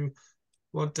if you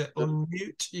want to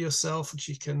unmute yourself, which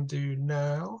you can do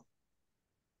now.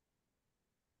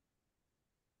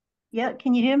 Yeah,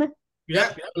 can you hear me?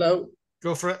 Yeah. Hello.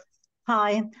 Go for it.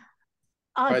 Hi.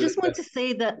 I just want to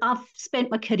say that I've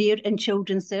spent my career in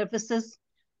children's services,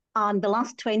 and the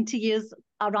last 20 years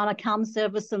I ran a CAM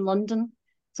service in London.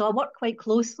 So I work quite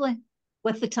closely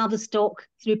with the Tavistock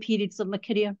through periods of my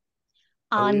career.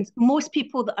 And most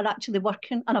people that are actually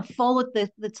working, and I've followed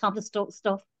the Tavistock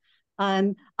stuff,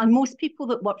 and most people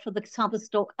that work for the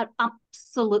Tavistock are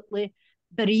absolutely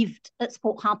bereaved at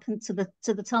what happened to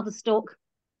the Tavistock.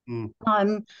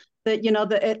 That, you know,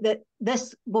 that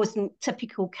this wasn't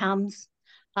typical CAMS.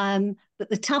 But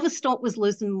the Tavistock was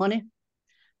losing money,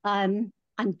 and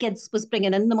GIDS was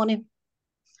bringing in the money.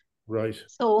 Right.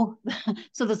 So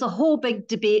there's a whole big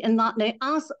debate in that now.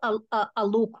 As a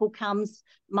local CAMS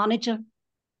manager,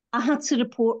 I had to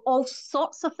report all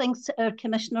sorts of things to our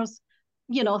commissioners,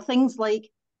 you know, things like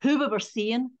who we were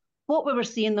seeing, what we were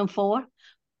seeing them for,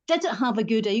 did it have a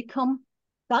good outcome,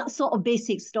 that sort of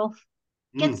basic stuff.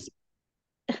 GIDS,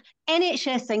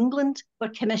 NHS England were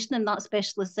commissioning that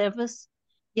specialist service,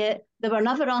 yet they were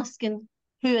never asking,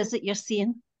 who is it you're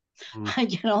seeing?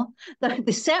 You know,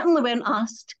 they certainly weren't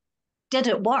asked, did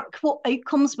it work? What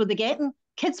outcomes were they getting?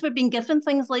 Kids were being given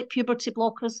things like puberty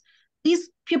blockers. These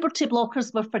puberty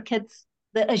blockers were for kids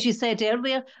that, as you said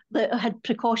earlier, that had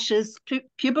precocious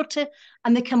puberty,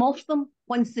 and they come off them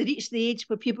once they reach the age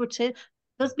for puberty.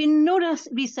 There's been no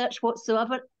research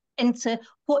whatsoever into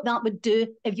what that would do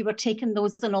if you were taking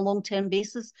those on a long-term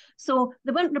basis. So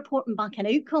they weren't reporting back on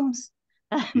outcomes.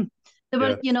 They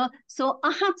were, you know, so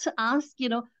I had to ask, you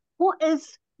know, what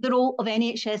is the role of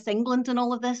NHS England in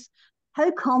all of this?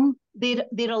 How come they're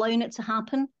allowing it to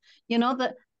happen? You know,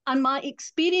 that, and my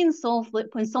experience of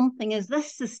when something is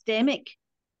this systemic,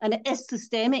 and it is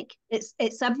systemic,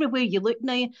 it's everywhere you look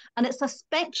now, and it's a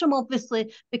spectrum,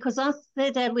 obviously, because as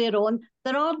I said earlier on,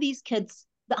 there are these kids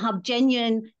that have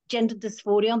genuine gender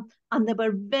dysphoria, and they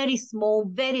were very small,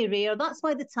 very rare. That's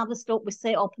why the Tavistock was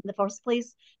set up in the first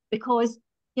place, because,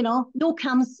 you know, no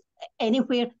CAMS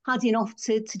anywhere had enough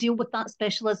to deal with that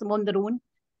specialism on their own.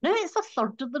 Now it's a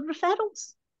third of the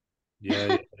referrals.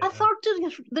 A third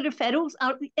of the referrals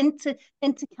are into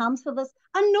CAMS for this,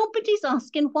 and nobody's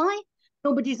asking why.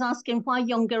 Nobody's asking why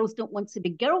young girls don't want to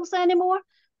be girls anymore.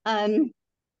 That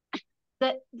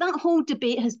whole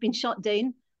debate has been shut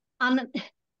down, and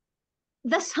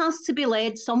this has to be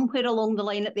led somewhere along the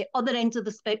line at the other end of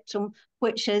the spectrum,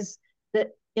 which is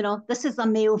that, you know, this is a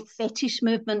male fetish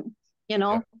movement. You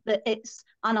know, that it's,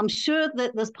 and I'm sure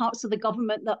that there's parts of the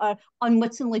government that are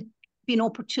unwittingly being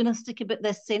opportunistic about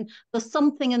this, saying there's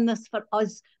something in this for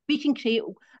us. We can create,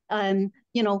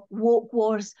 you know, woke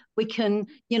wars. We can,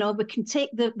 you know, we can take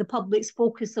the public's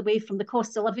focus away from the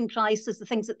cost of living crisis, the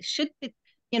things that they should be,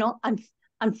 you know,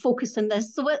 and focus on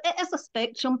this. So it is a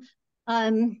spectrum.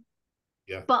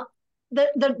 But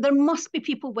there must be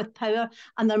people with power,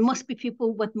 and there must be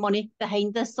people with money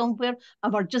behind this somewhere,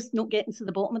 and we're just not getting to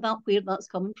the bottom of that, where that's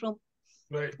coming from.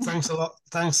 Right, thanks a lot.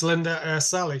 Thanks, Linda.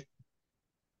 Sally.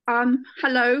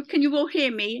 Hello, can you all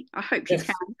hear me? I hope you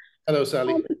can. Hello,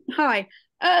 Sally. Hi.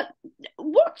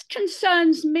 What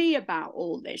concerns me about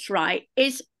all this, right,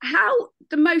 is how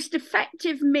the most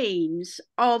effective means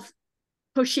of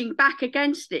pushing back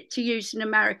against it, to use an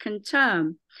American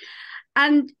term.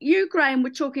 And you, Graham, were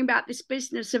talking about this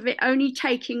business of it only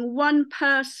taking one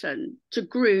person to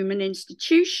groom an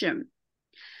institution.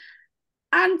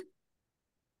 And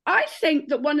I think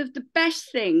that one of the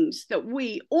best things that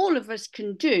all of us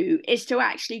can do is to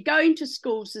actually go into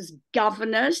schools as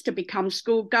governors, to become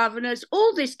school governors,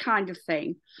 all this kind of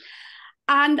thing.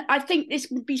 And I think this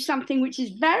would be something which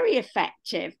is very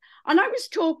effective. And I was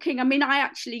talking, I mean, I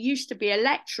actually used to be a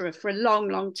lecturer for a long,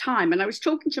 long time. And I was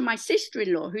talking to my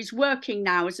sister-in-law, who's working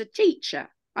now as a teacher.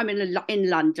 I'm in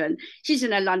London. She's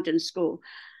in a London school.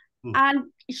 And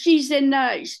she's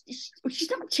she's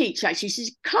not a teacher, actually.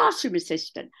 She's a classroom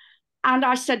assistant. And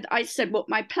I said what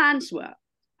my plans were.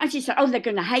 And she said, oh, they're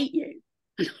going to hate you.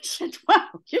 And I said,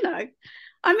 well, you know,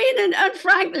 I mean, and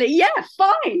frankly, yeah,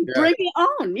 fine, bring it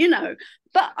on, you know.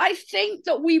 But I think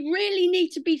that we really need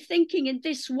to be thinking in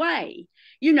this way,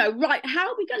 you know, right, how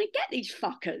are we going to get these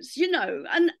fuckers, you know?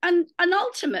 And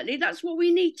ultimately, that's what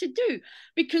we need to do,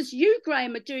 because you,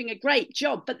 Graham, are doing a great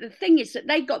job. But the thing is that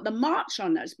they got the march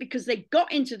on us because they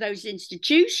got into those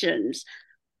institutions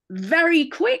very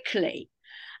quickly.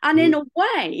 And in a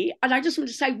way, and I just want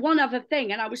to say one other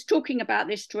thing, and I was talking about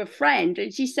this to a friend,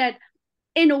 and she said,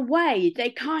 in a way,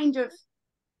 they kind of,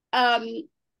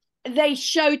 they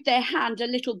showed their hand a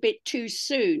little bit too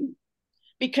soon,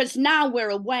 because now we're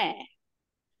aware.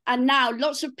 And now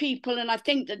lots of people, and I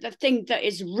think that the thing that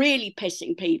is really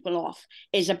pissing people off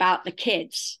is about the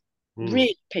kids,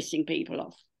 really pissing people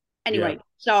off. Anyway,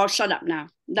 so I'll shut up now.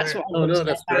 That's what. Oh no,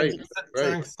 that's great.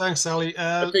 Thanks, Sally.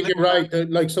 I think you're right.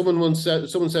 Like someone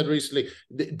said recently,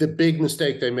 the big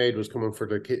mistake they made was coming for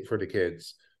the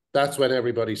kids. That's when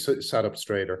everybody sat up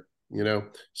straighter. You know.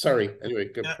 Sorry. Anyway,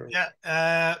 go for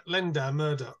it. Linda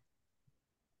Murdoch.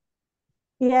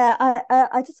 Yeah,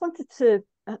 I just wanted to,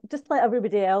 just like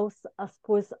everybody else, I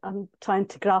suppose I'm trying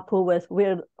to grapple with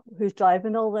who's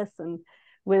driving all this and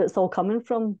where it's all coming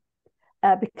from,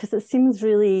 because it seems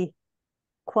really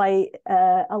quite,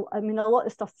 I mean, a lot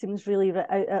of stuff seems really out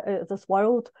of this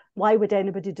world. Why would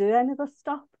anybody do any of this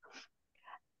stuff?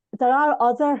 There are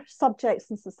other subjects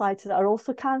in society that are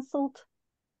also cancelled.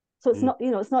 So it's not,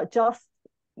 you know, it's not just,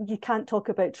 you can't talk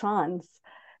about trans.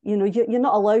 You know, you're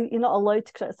not allowed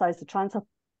to criticise the trans.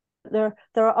 There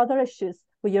are other issues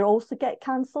where you also get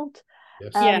cancelled.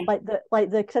 Yes. Like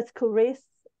the critical race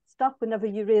stuff. Whenever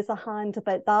you raise a hand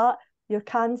about that, you're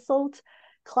cancelled.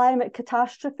 Climate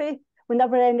catastrophe.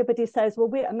 Whenever anybody says, well,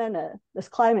 wait a minute, there's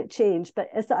climate change, but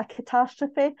is it a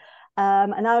catastrophe?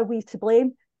 And are we to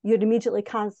blame? You're immediately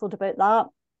cancelled about that.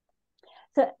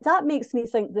 So that makes me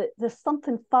think that there's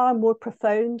something far more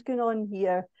profound going on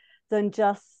here than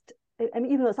just, I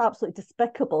mean, even though it's absolutely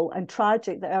despicable and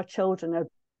tragic that our children are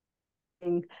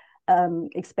being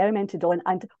experimented on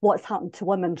and what's happened to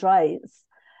women's rights.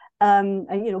 And,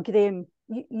 you know, Graham,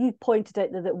 you pointed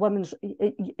out that women's,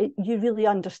 you really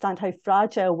understand how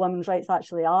fragile women's rights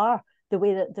actually are, the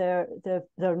way that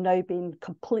they're now being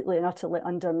completely and utterly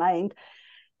undermined.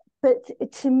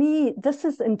 But to me, this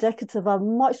is indicative of a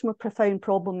much more profound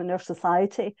problem in our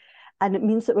society. And it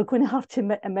means that we're going to have to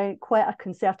mount quite a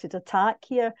concerted attack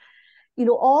here. You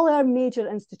know, all our major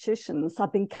institutions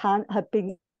have been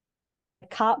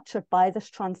captured by this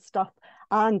trans stuff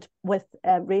and with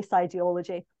race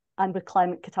ideology and with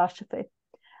climate catastrophe.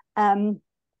 The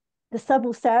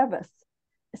civil servants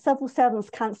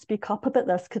can't speak up about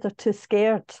this because they're too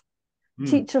scared.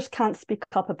 Teachers can't speak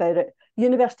up about it.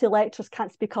 University lecturers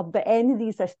can't speak up about any of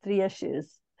these three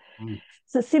issues.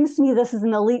 So it seems to me this is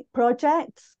an elite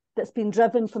project that's been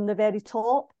driven from the very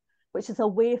top, which is a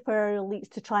way for our elites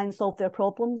to try and solve their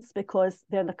problems because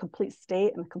they're in a complete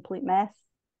state and a complete mess.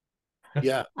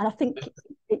 Yeah. And I think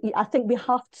we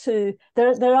have to,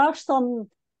 there are some,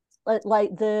 like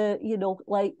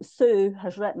Sue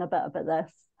has written a bit about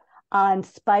this, and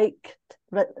Spike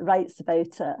writes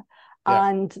about it. Yeah.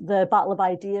 And the Battle of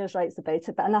Ideas writes about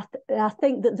it. But I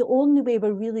think that the only way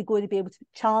we're really going to be able to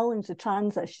challenge the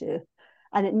trans issue,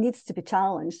 and it needs to be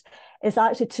challenged, is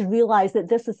actually to realise that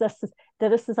this is a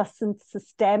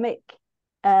systemic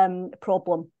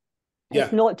problem. Yeah.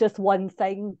 It's not just one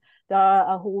thing. There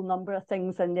are a whole number of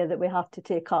things in there that we have to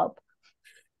take up.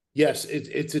 Yes,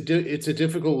 it's a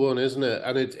difficult one, isn't it?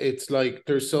 And it's like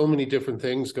there's so many different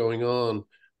things going on.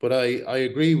 But I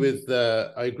agree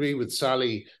with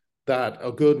Sally that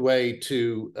a good way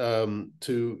to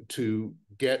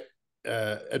get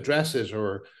address it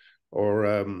or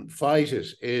fight it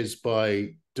is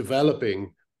by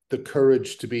developing the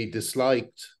courage to be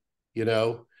disliked. You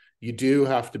know, you do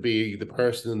have to be the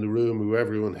person in the room who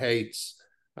everyone hates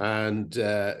and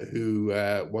who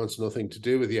wants nothing to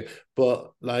do with you.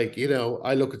 But like, you know,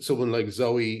 I look at someone like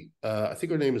Zoe, I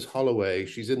think her name is Holloway.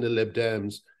 She's in the Lib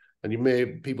Dems.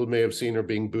 And people may have seen her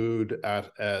being booed at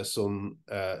some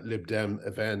Lib Dem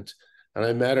event, and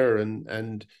I met her,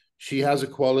 and she has a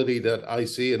quality that I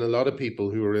see in a lot of people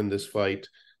who are in this fight.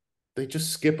 They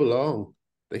just skip along.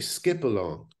 They skip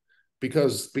along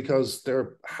because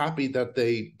they're happy that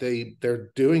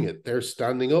they're doing it. They're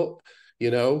standing up. You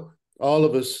know, all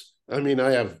of us. I mean,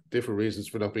 I have different reasons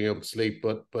for not being able to sleep,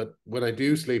 but when I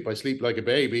do sleep, I sleep like a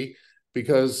baby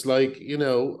because, like, you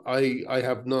know, I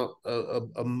have not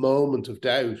a moment of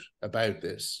doubt about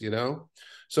this. You know,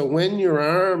 so when you're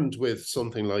armed with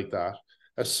something like that,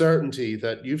 a certainty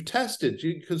that you've tested,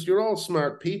 because you're all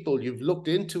smart people, you've looked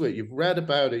into it, you've read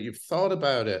about it, you've thought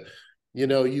about it. You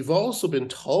know, you've also been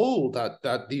told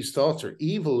that these thoughts are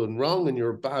evil and wrong and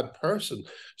you're a bad person.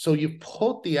 So you've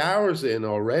put the hours in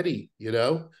already, you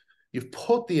know, you've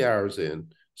put the hours in.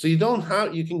 So you don't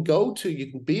have, you can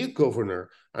be a governor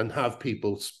and have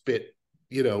people spit,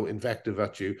 you know, invective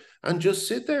at you and just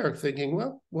sit there thinking,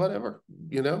 well, whatever,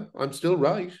 you know, I'm still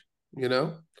right, you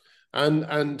know.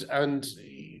 And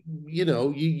you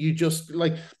know, you just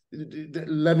like,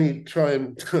 let me try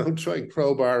and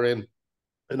crowbar in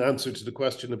an answer to the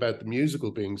question about the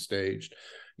musical being staged.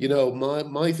 You know,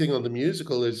 my thing on the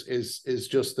musical is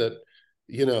just that,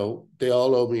 you know, they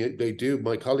all owe me,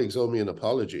 my colleagues owe me an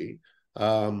apology.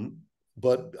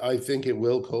 But I think it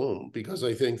will come, because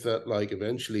I think that, like,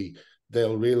 eventually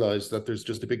they'll realize that there's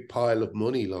just a big pile of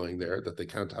money lying there that they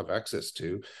can't have access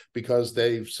to because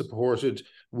they've supported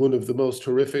one of the most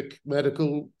horrific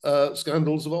medical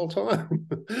scandals of all time.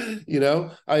 You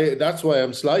know, that's why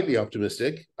I'm slightly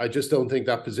optimistic. I just don't think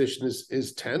that position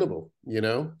is tenable, you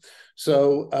know.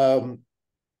 So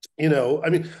you know, I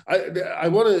mean, I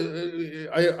want to,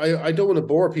 I don't want to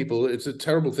bore people. It's a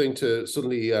terrible thing to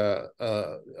suddenly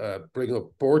bring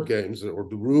up board games or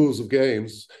the rules of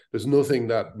games. There's nothing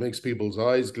that makes people's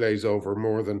eyes glaze over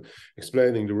more than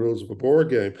explaining the rules of a board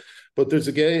game. But there's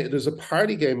a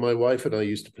party game my wife and I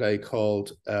used to play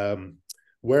called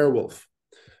Werewolf,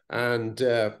 and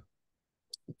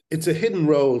it's a hidden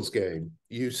roles game.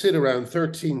 You sit around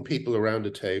 13 people around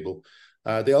a table.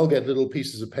 They all get little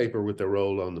pieces of paper with their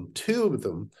role on them. 2 of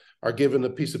them are given a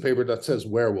piece of paper that says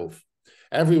werewolf.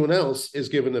 Everyone else is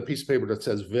given a piece of paper that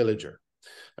says villager.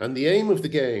 And the aim of the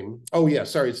game,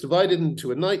 it's divided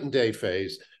into a night and day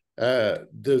phase.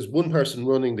 There's one person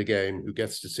running the game who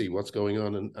gets to see what's going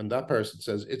on. And that person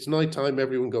says, it's nighttime,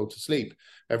 everyone go to sleep.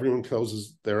 Everyone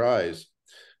closes their eyes.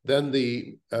 Then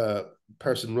the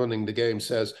person running the game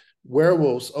says,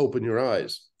 werewolves, open your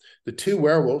eyes. The 2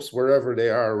 werewolves, wherever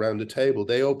they are around the table,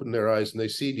 they open their eyes and they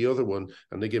see the other one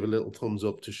and they give a little thumbs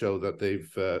up to show that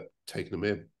they've taken him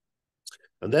in.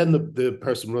 And then the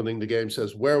person running the game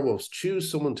says, werewolves,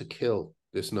 choose someone to kill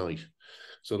this night.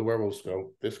 So the werewolves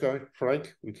go, this guy,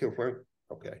 Frank, we kill Frank.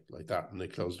 Okay, like that. And they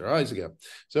close their eyes again.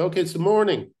 So, okay, it's the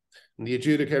morning. And the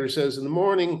adjudicator says, in the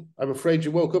morning, I'm afraid you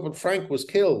woke up and Frank was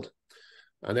killed.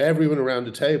 And everyone around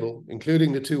the table,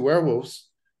 including the 2 werewolves,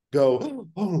 go,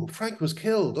 oh, Frank was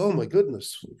killed. Oh my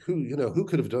goodness, who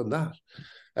could have done that?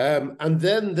 And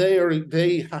then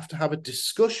they have to have a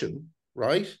discussion,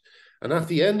 right? And at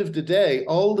the end of the day,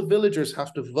 all the villagers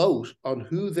have to vote on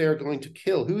who they're going to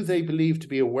kill, who they believe to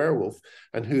be a werewolf,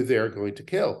 and who they're going to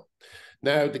kill.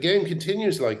 Now the game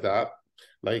continues like that.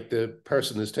 Like, the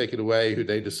person is taken away who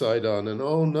they decide on, and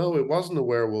oh no, it wasn't a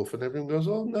werewolf, and everyone goes,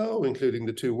 oh no, including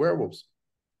the 2 werewolves.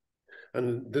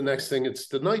 And the next thing, it's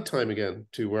the nighttime again.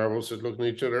 2 werewolves are looking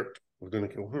at each other. We're going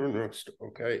to kill her next.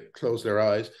 Okay, close their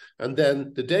eyes. And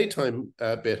then the daytime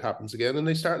bit happens again, and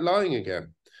they start lying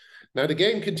again. Now, the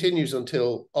game continues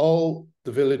until all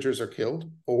the villagers are killed,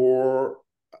 or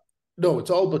no, it's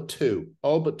all but 2.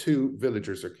 All but 2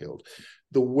 villagers are killed.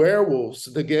 The werewolves,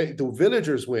 the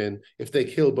villagers win if they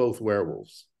kill both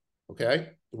werewolves.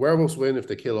 Okay? The werewolves win if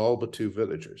they kill all but 2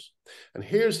 villagers. And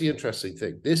here's the interesting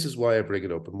thing. This is why I bring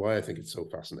it up and why I think it's so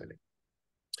fascinating.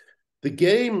 The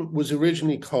game was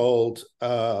originally called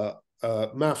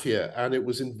Mafia, and it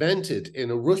was invented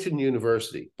in a Russian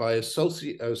university by a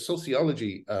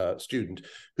sociology student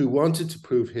who wanted to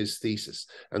prove his thesis.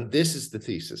 And this is the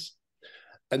thesis.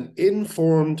 An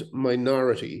informed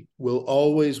minority will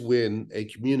always win a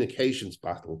communications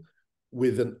battle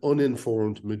with an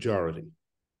uninformed majority.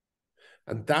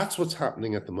 And that's what's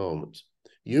happening at the moment.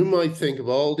 You might think of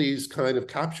all these kind of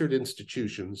captured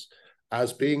institutions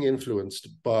as being influenced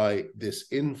by this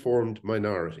informed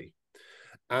minority.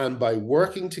 And by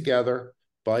working together,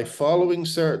 by following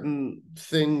certain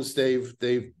things they've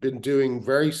been doing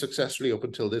very successfully up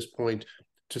until this point,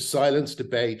 to silence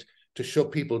debate, to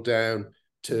shut people down,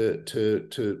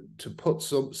 to put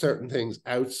some certain things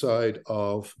outside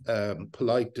of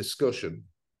polite discussion,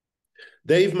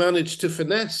 they've managed to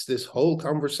finesse this whole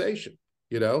conversation.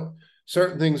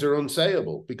 Certain things are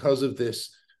unsayable because of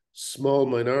this small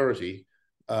minority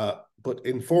but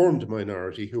informed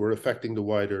minority who are affecting the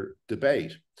wider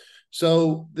debate.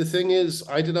 So the thing is,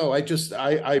 I don't know,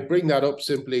 I bring that up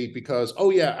simply because, oh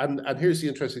yeah, and here's the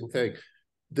interesting thing.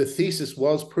 The thesis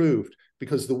was proved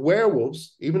because the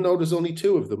werewolves, even though there's only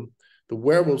 2 of them, the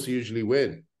werewolves usually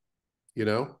win. You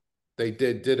know, they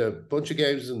did a bunch of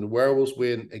games and the werewolves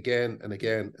win again and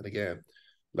again and again.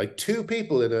 Like 2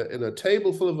 people in a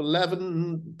table full of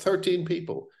 11, 13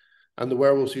 people, and the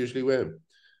werewolves usually win.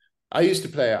 I used to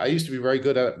play it. I used to be very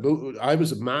good at it. I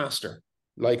was a master.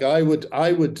 Like I would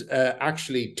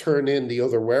actually turn in the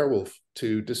other werewolf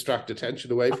to distract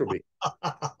attention away from me,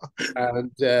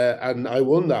 and I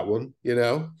won that one. You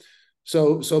know,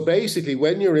 so basically,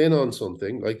 when you're in on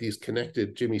something like these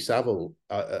connected Jimmy Savile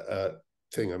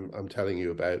thing I'm telling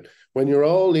you about, when you're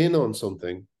all in on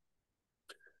something,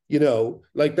 you know,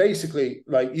 like basically,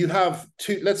 like you have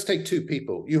 2, let's take 2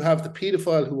 people. You have the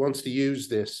pedophile who wants to use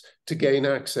this to gain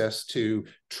access to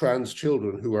trans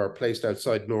children who are placed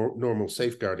outside normal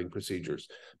safeguarding procedures.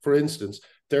 For instance,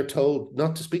 they're told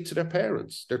not to speak to their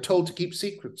parents. They're told to keep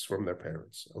secrets from their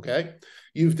parents, okay?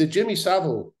 You've the Jimmy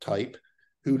Savile type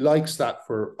who likes that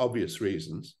for obvious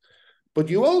reasons. But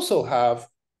you also have,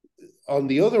 on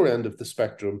the other end of the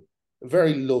spectrum, a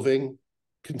very loving,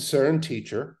 concerned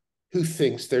teacher who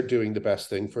thinks they're doing the best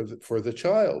thing for the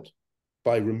child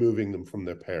by removing them from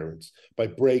their parents, by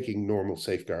breaking normal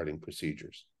safeguarding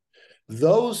procedures.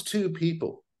 Those 2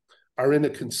 people are in a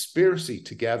conspiracy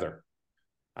together,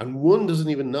 and one doesn't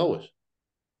even know it.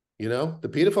 You know, the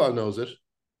pedophile knows it,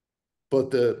 but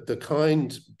the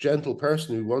kind, gentle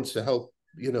person who wants to help,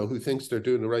 you know, who thinks they're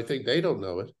doing the right thing, they don't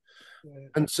know it. Yeah.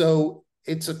 And so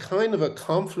it's a kind of a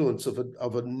confluence of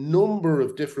a number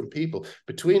of different people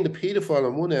between the pedophile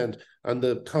on one end and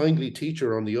the kindly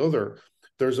teacher on the other.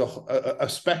 There's a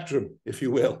spectrum, if you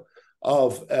will,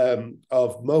 of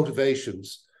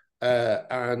motivations,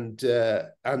 and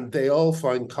they all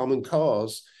find common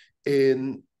cause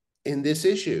in this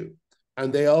issue,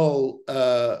 and they all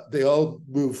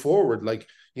move forward. Like,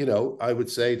 you know, I would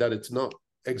say that it's not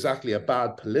exactly a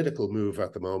bad political move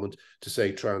at the moment to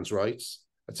say trans rights.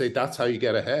 I'd say that's how you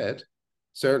get ahead.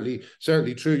 Certainly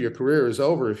true. Your career is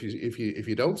over if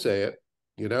you don't say it.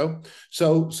 You know.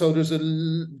 So there's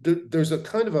a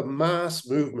kind of a mass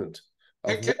movement.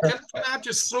 Can I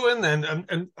just throw in then?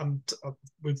 And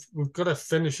we've got to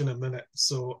finish in a minute,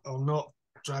 so I'll not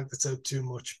drag this out too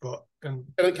much. But can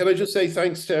I just say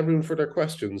thanks to everyone for their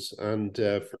questions, and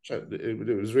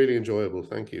it was really enjoyable.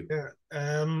 Thank you.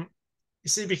 Yeah. You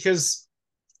see, because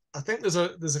I think there's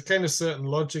a kind of certain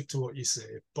logic to what you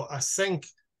say, but I think,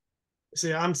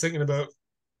 see, I'm thinking about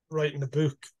writing a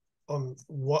book on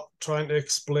trying to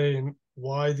explain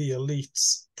why the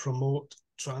elites promote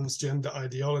transgender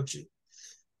ideology,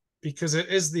 because it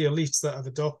is the elites that have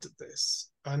adopted this,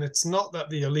 and it's not that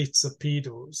the elites are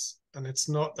pedos, and it's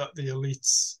not that the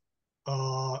elites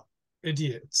are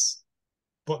idiots,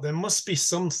 but there must be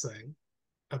something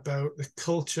about the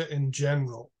culture in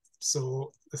general.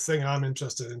 So the thing I'm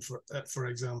interested in, for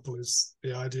example, is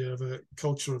the idea of a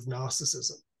culture of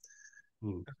narcissism,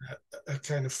 a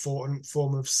kind of form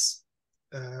of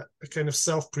a kind of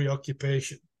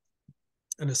self-preoccupation,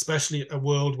 and especially a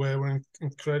world where we're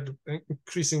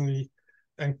increasingly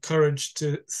encouraged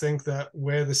to think that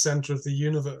we're the center of the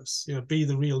universe. You know, be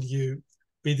the real you,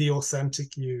 be the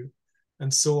authentic you,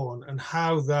 and so on, and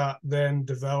how that then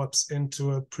develops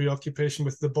into a preoccupation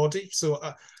with the body. So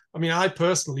I mean, I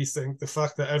personally think the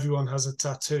fact that everyone has a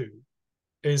tattoo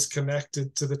is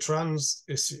connected to the trans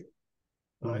issue,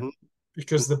 right?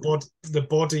 Because the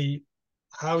body,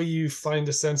 how you find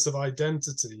a sense of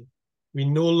identity, we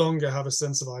no longer have a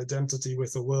sense of identity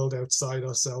with the world outside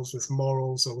ourselves, with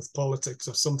morals or with politics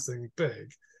or something big.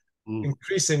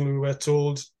 Increasingly, we're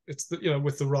told it's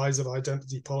with the rise of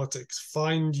identity politics,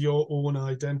 find your own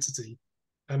identity.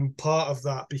 And part of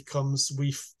that becomes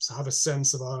we have a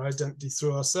sense of our identity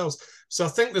through ourselves. So I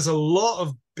think there's a lot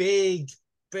of big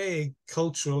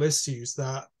cultural issues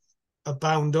that are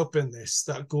bound up in this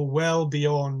that go well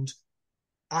beyond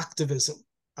activism.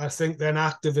 I think then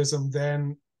activism,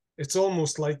 then it's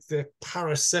almost like they're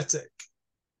parasitic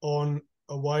on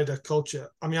a wider culture.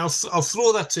 I mean, I'll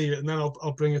throw that to you and then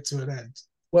I'll bring it to an end.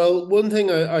 Well, one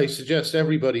thing I suggest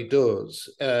everybody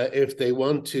does, if they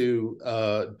want to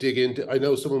dig into, I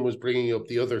know someone was bringing up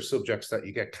the other subjects that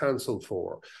you get cancelled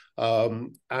for.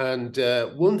 And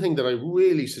one thing that I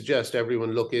really suggest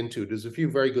everyone look into, there's a few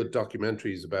very good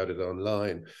documentaries about it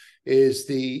online, is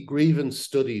the grievance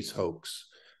studies hoax.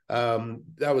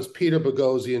 That was Peter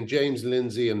Boghossian, James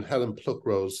Lindsay, and Helen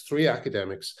Pluckrose, 3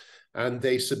 academics, and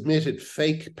they submitted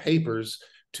fake papers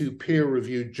to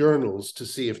peer-reviewed journals to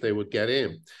see if they would get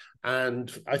in.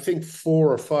 and I think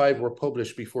 4 or 5 were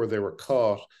published before they were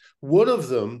caught. One of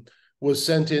them was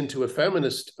sent into a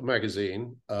feminist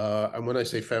magazine, and when I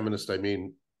say feminist, I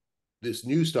mean this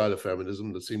new style of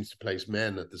feminism that seems to place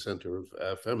men at the center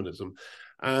of feminism.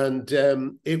 And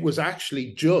it was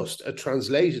actually just a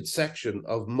translated section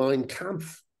of Mein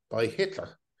Kampf by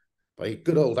Hitler, by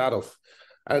good old Adolf.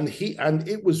 And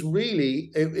it was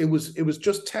really, it was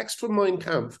just text from Mein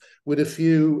Kampf with a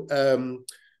few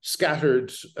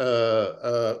scattered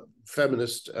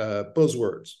feminist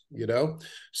buzzwords, you know.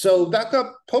 So that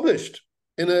got published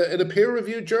in a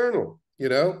peer-reviewed journal. You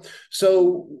know,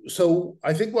 so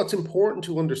I think what's important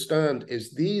to understand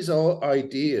is these all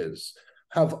ideas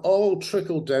have all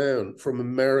trickled down from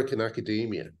American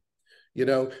academia. You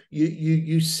know,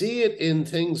 you see it in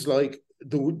things like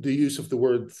the use of the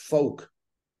word folk,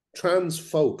 trans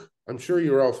folk. I'm sure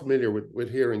you're all familiar with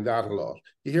hearing that a lot.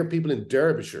 You hear people in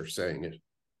Derbyshire saying it.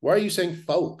 Why are you saying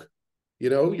folk?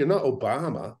 You know, you're not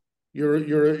Obama. You're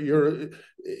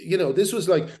you know, this was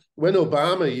like when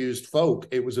Obama used folk,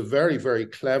 it was a very, very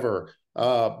clever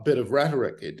bit of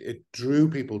rhetoric. It drew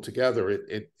people together.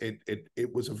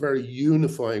 It was a very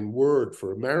unifying word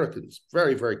for Americans.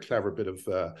 Very, very clever bit of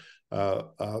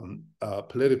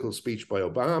political speech by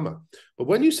Obama. But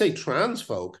when you say trans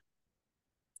folk,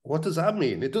 what does that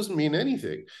mean? It doesn't mean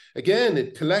anything. Again,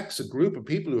 it collects a group of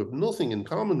people who have nothing in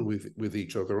common with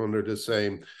each other under the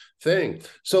same thing.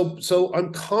 So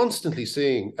I'm constantly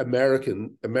seeing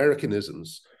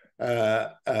Americanisms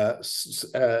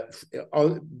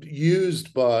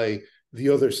used by the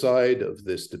other side of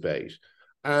this debate.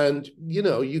 And, you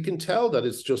know, you can tell that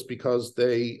it's just because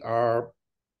they are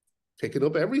picking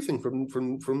up everything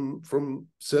from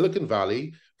Silicon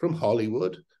Valley, from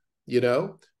Hollywood, you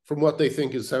know, from what they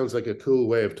think sounds like a cool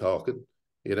way of talking,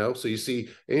 you know. So you see,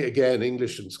 again,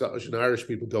 English and Scottish and Irish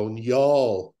people going,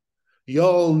 y'all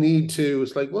need to.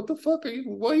 It's like, what the fuck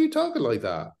why are you talking like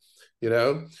that, you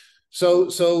know?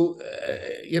 So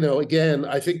you know, again,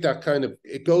 I think that kind of,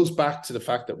 it goes back to the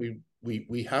fact that we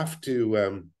have to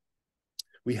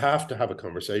have a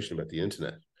conversation about the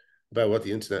internet, about what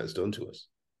the internet has done to us.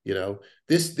 You know,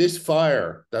 this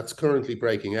fire that's currently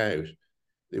breaking out,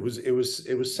 it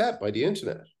was set by the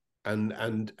internet.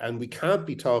 And we can't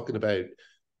be talking about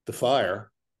the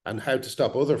fire and how to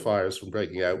stop other fires from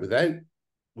breaking out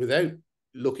without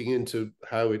looking into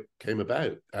how it came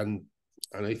about. And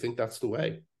I think that's the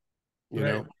way. You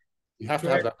know, you have to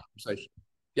have that conversation.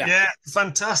 Yeah,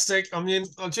 fantastic. I mean,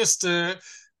 I'll just I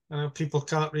know people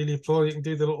can't really applaud. You can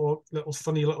do the little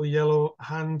funny little yellow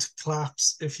hand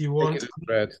claps if you want.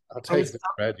 I'll take the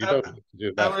red. You don't have to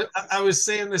do that. I was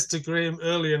saying this to Graham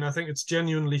earlier, and I think it's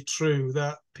genuinely true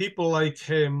that people like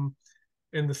him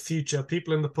in the future,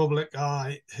 people in the public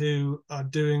eye who are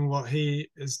doing what he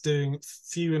is doing,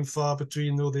 few and far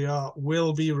between though they are,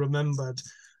 will be remembered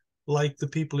like the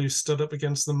people who stood up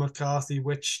against the McCarthy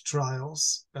witch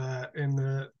trials in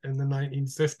the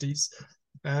 1950s.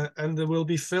 And there will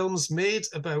be films made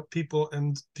about people,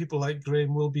 and people like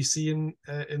Graham will be seen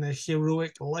in a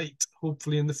heroic light,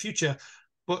 hopefully in the future.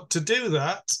 But to do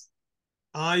that,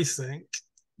 I think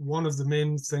one of the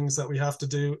main things that we have to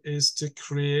do is to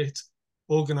create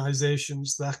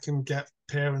organizations that can get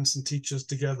parents and teachers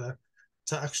together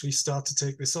to actually start to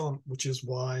take this on, which is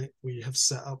why we have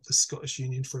set up the Scottish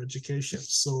Union for Education.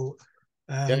 So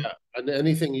yeah, and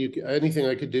anything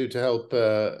I could do to help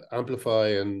amplify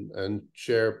and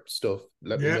share stuff,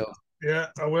 let me know. Yeah,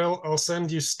 I will. I'll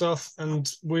send you stuff. And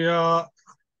we are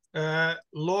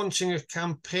launching a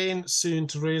campaign soon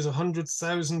to raise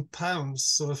 £100,000.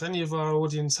 So if any of our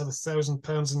audience have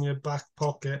 £1,000 in your back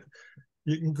pocket,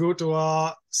 you can go to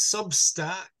our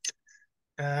Substack,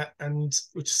 and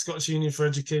which is Scottish Union for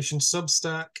Education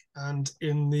Substack, and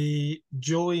in the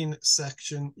join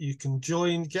section you can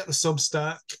get the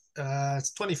Substack.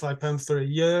 It's £25 for a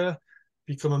year,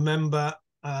 become a member,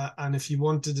 and if you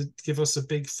wanted to give us a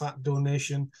big fat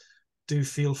donation, do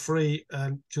feel free,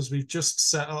 because we've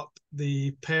just set up the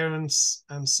Parents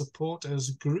and Supporters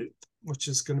group, which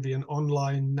is going to be an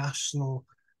online national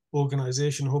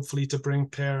organization, hopefully to bring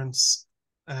parents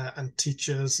and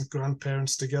teachers and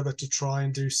grandparents together to try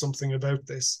and do something about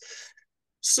this.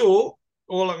 So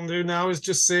all I can do now is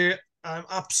just say I'm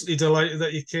absolutely delighted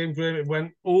that you came, Graham. It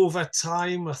went over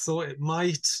time. I thought it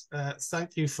might.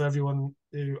 Thank you for everyone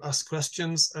who asked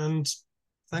questions, and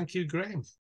thank you, Graham.